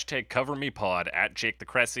Twitter, #CoverMePod,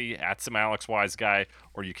 @JakeTheCressy, @SomeAlexWiseGuy,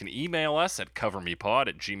 or you can email us at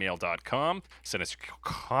covermepod@gmail.com. Send us your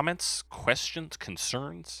comments, questions,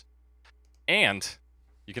 concerns, and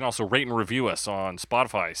you can also rate and review us on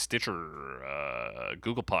Spotify, Stitcher,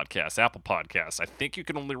 Google Podcasts, Apple Podcasts. I think you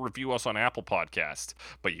can only review us on Apple Podcasts,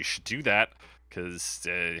 but you should do that because,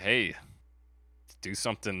 hey, do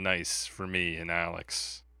something nice for me and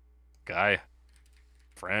Alex. Guy,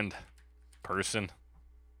 friend, person.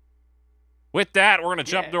 With that, we're going to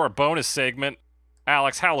jump Yeah. into our bonus segment.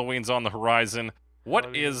 Alex, Halloween's on the horizon. What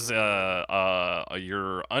Halloween's is on the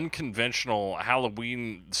your unconventional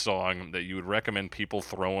Halloween song that you would recommend people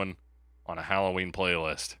throwing on a Halloween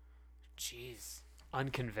playlist? Jeez.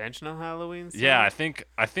 Unconventional Halloween song? Yeah, I think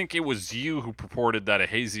it was you who purported that A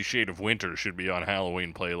Hazy Shade of Winter should be on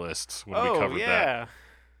Halloween playlists when we covered that. yeah.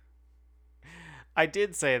 I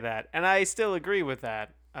did say that, and I still agree with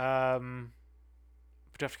that. Do I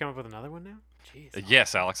have to come up with another one now? Jeez.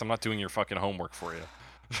 Yes, Alex, I'm not doing your fucking homework for you.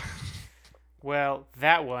 Well,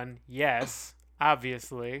 that one, yes,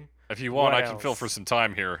 obviously. If you want, What I can fill else? for some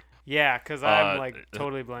time here. Yeah, because I'm Uh, like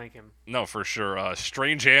totally blanking. No, for sure.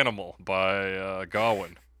 Strange Animal by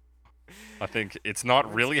Gawain. I think it's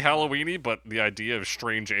not really Halloweeny, but the idea of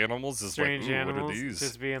strange animals is Strange like, ooh, animals what are these?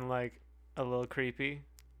 just being like a little creepy.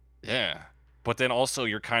 Yeah. But then also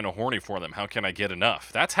you're kind of horny for them. How can I get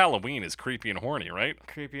enough? That's Halloween is creepy and horny, right?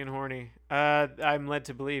 Creepy and horny. I'm led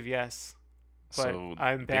to believe yes, but So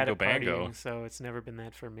I'm bad bingo at bango. partying, so it's never been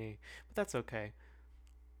that for me. But that's okay,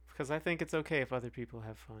 because I think it's okay if other people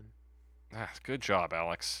have fun. Ah, good job,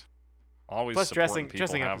 Alex. Always Plus, supporting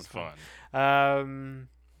dressing people up having is fun. fun.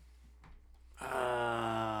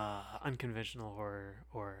 Unconventional horror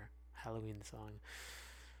or Halloween song.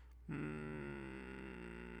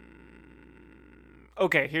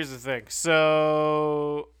 Okay, here's the thing.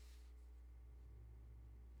 So,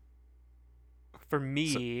 for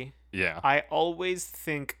me, Yeah. I always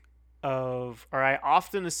think of, or I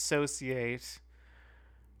often associate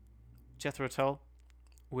Jethro Tull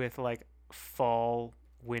with like fall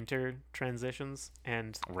winter transitions,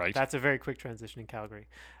 and Right. that's a very quick transition in Calgary.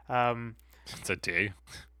 It's a day.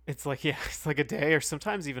 It's like it's like a day or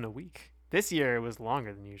sometimes even a week. This year it was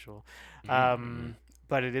longer than usual.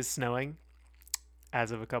 But it is snowing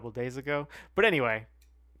as of a couple days ago. But anyway,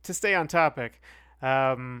 to stay on topic,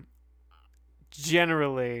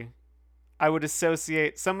 generally I would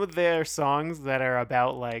associate some of their songs that are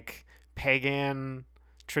about like pagan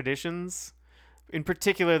traditions. In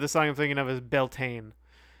particular, the song I'm thinking of is Beltane.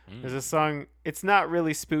 There's a song, it's not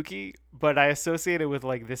really spooky, but I associate it with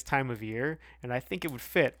like this time of year, and I think it would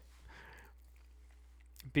fit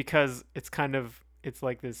because it's kind of, it's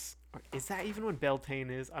like this. Is that even when Beltane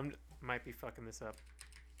is? Might be fucking this up.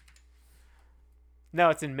 No,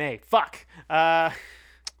 it's in May. Fuck.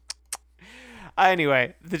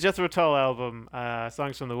 Anyway, the Jethro Tull album,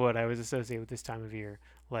 Songs from the Wood, I always associate with this time of year,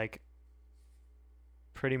 like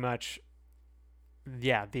pretty much,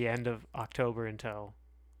 yeah, the end of October until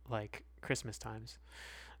like Christmas times.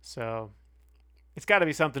 So it's got to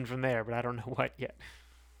be something from there, but I don't know what yet.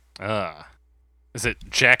 Is it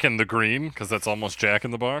Jack in the Green? Because that's almost Jack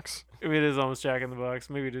in the Box. It is almost Jack in the Box.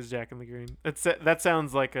 Maybe it is Jack in the Green. That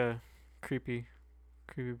sounds like a creepy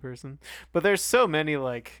person. But there's so many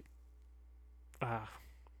like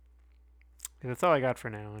that's all I got for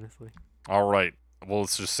now, honestly. All right. Well,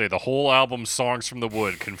 let's just say the whole album, Songs from the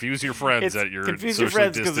Wood. Confuse your friends at your confuse your socially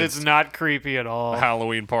friends because it's distanced not creepy at all.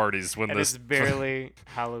 Halloween parties when And this it's barely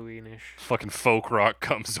Halloweenish. fucking folk rock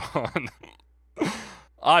comes on.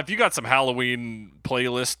 If you got some Halloween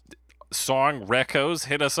playlist song recos,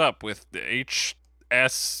 hit us up with the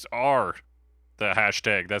HSR. the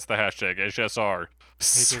hashtag. That's the hashtag. HSR.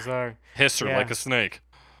 HSR. Hiss her Yeah. like a snake.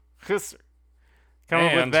 Come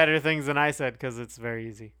up with And- better things than I said because it's very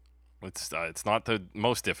easy. It's not the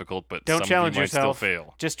most difficult, but Don't some challenge of you might yourself. still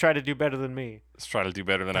fail. Just try to do better than me. Let's try to do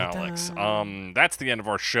better than Alex. Ta-da. That's the end of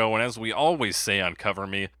our show, and as we always say on Cover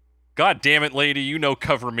Me, God damn it, lady, you know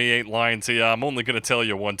Cover Me ain't lying to you. I'm only gonna tell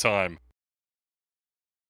you one time.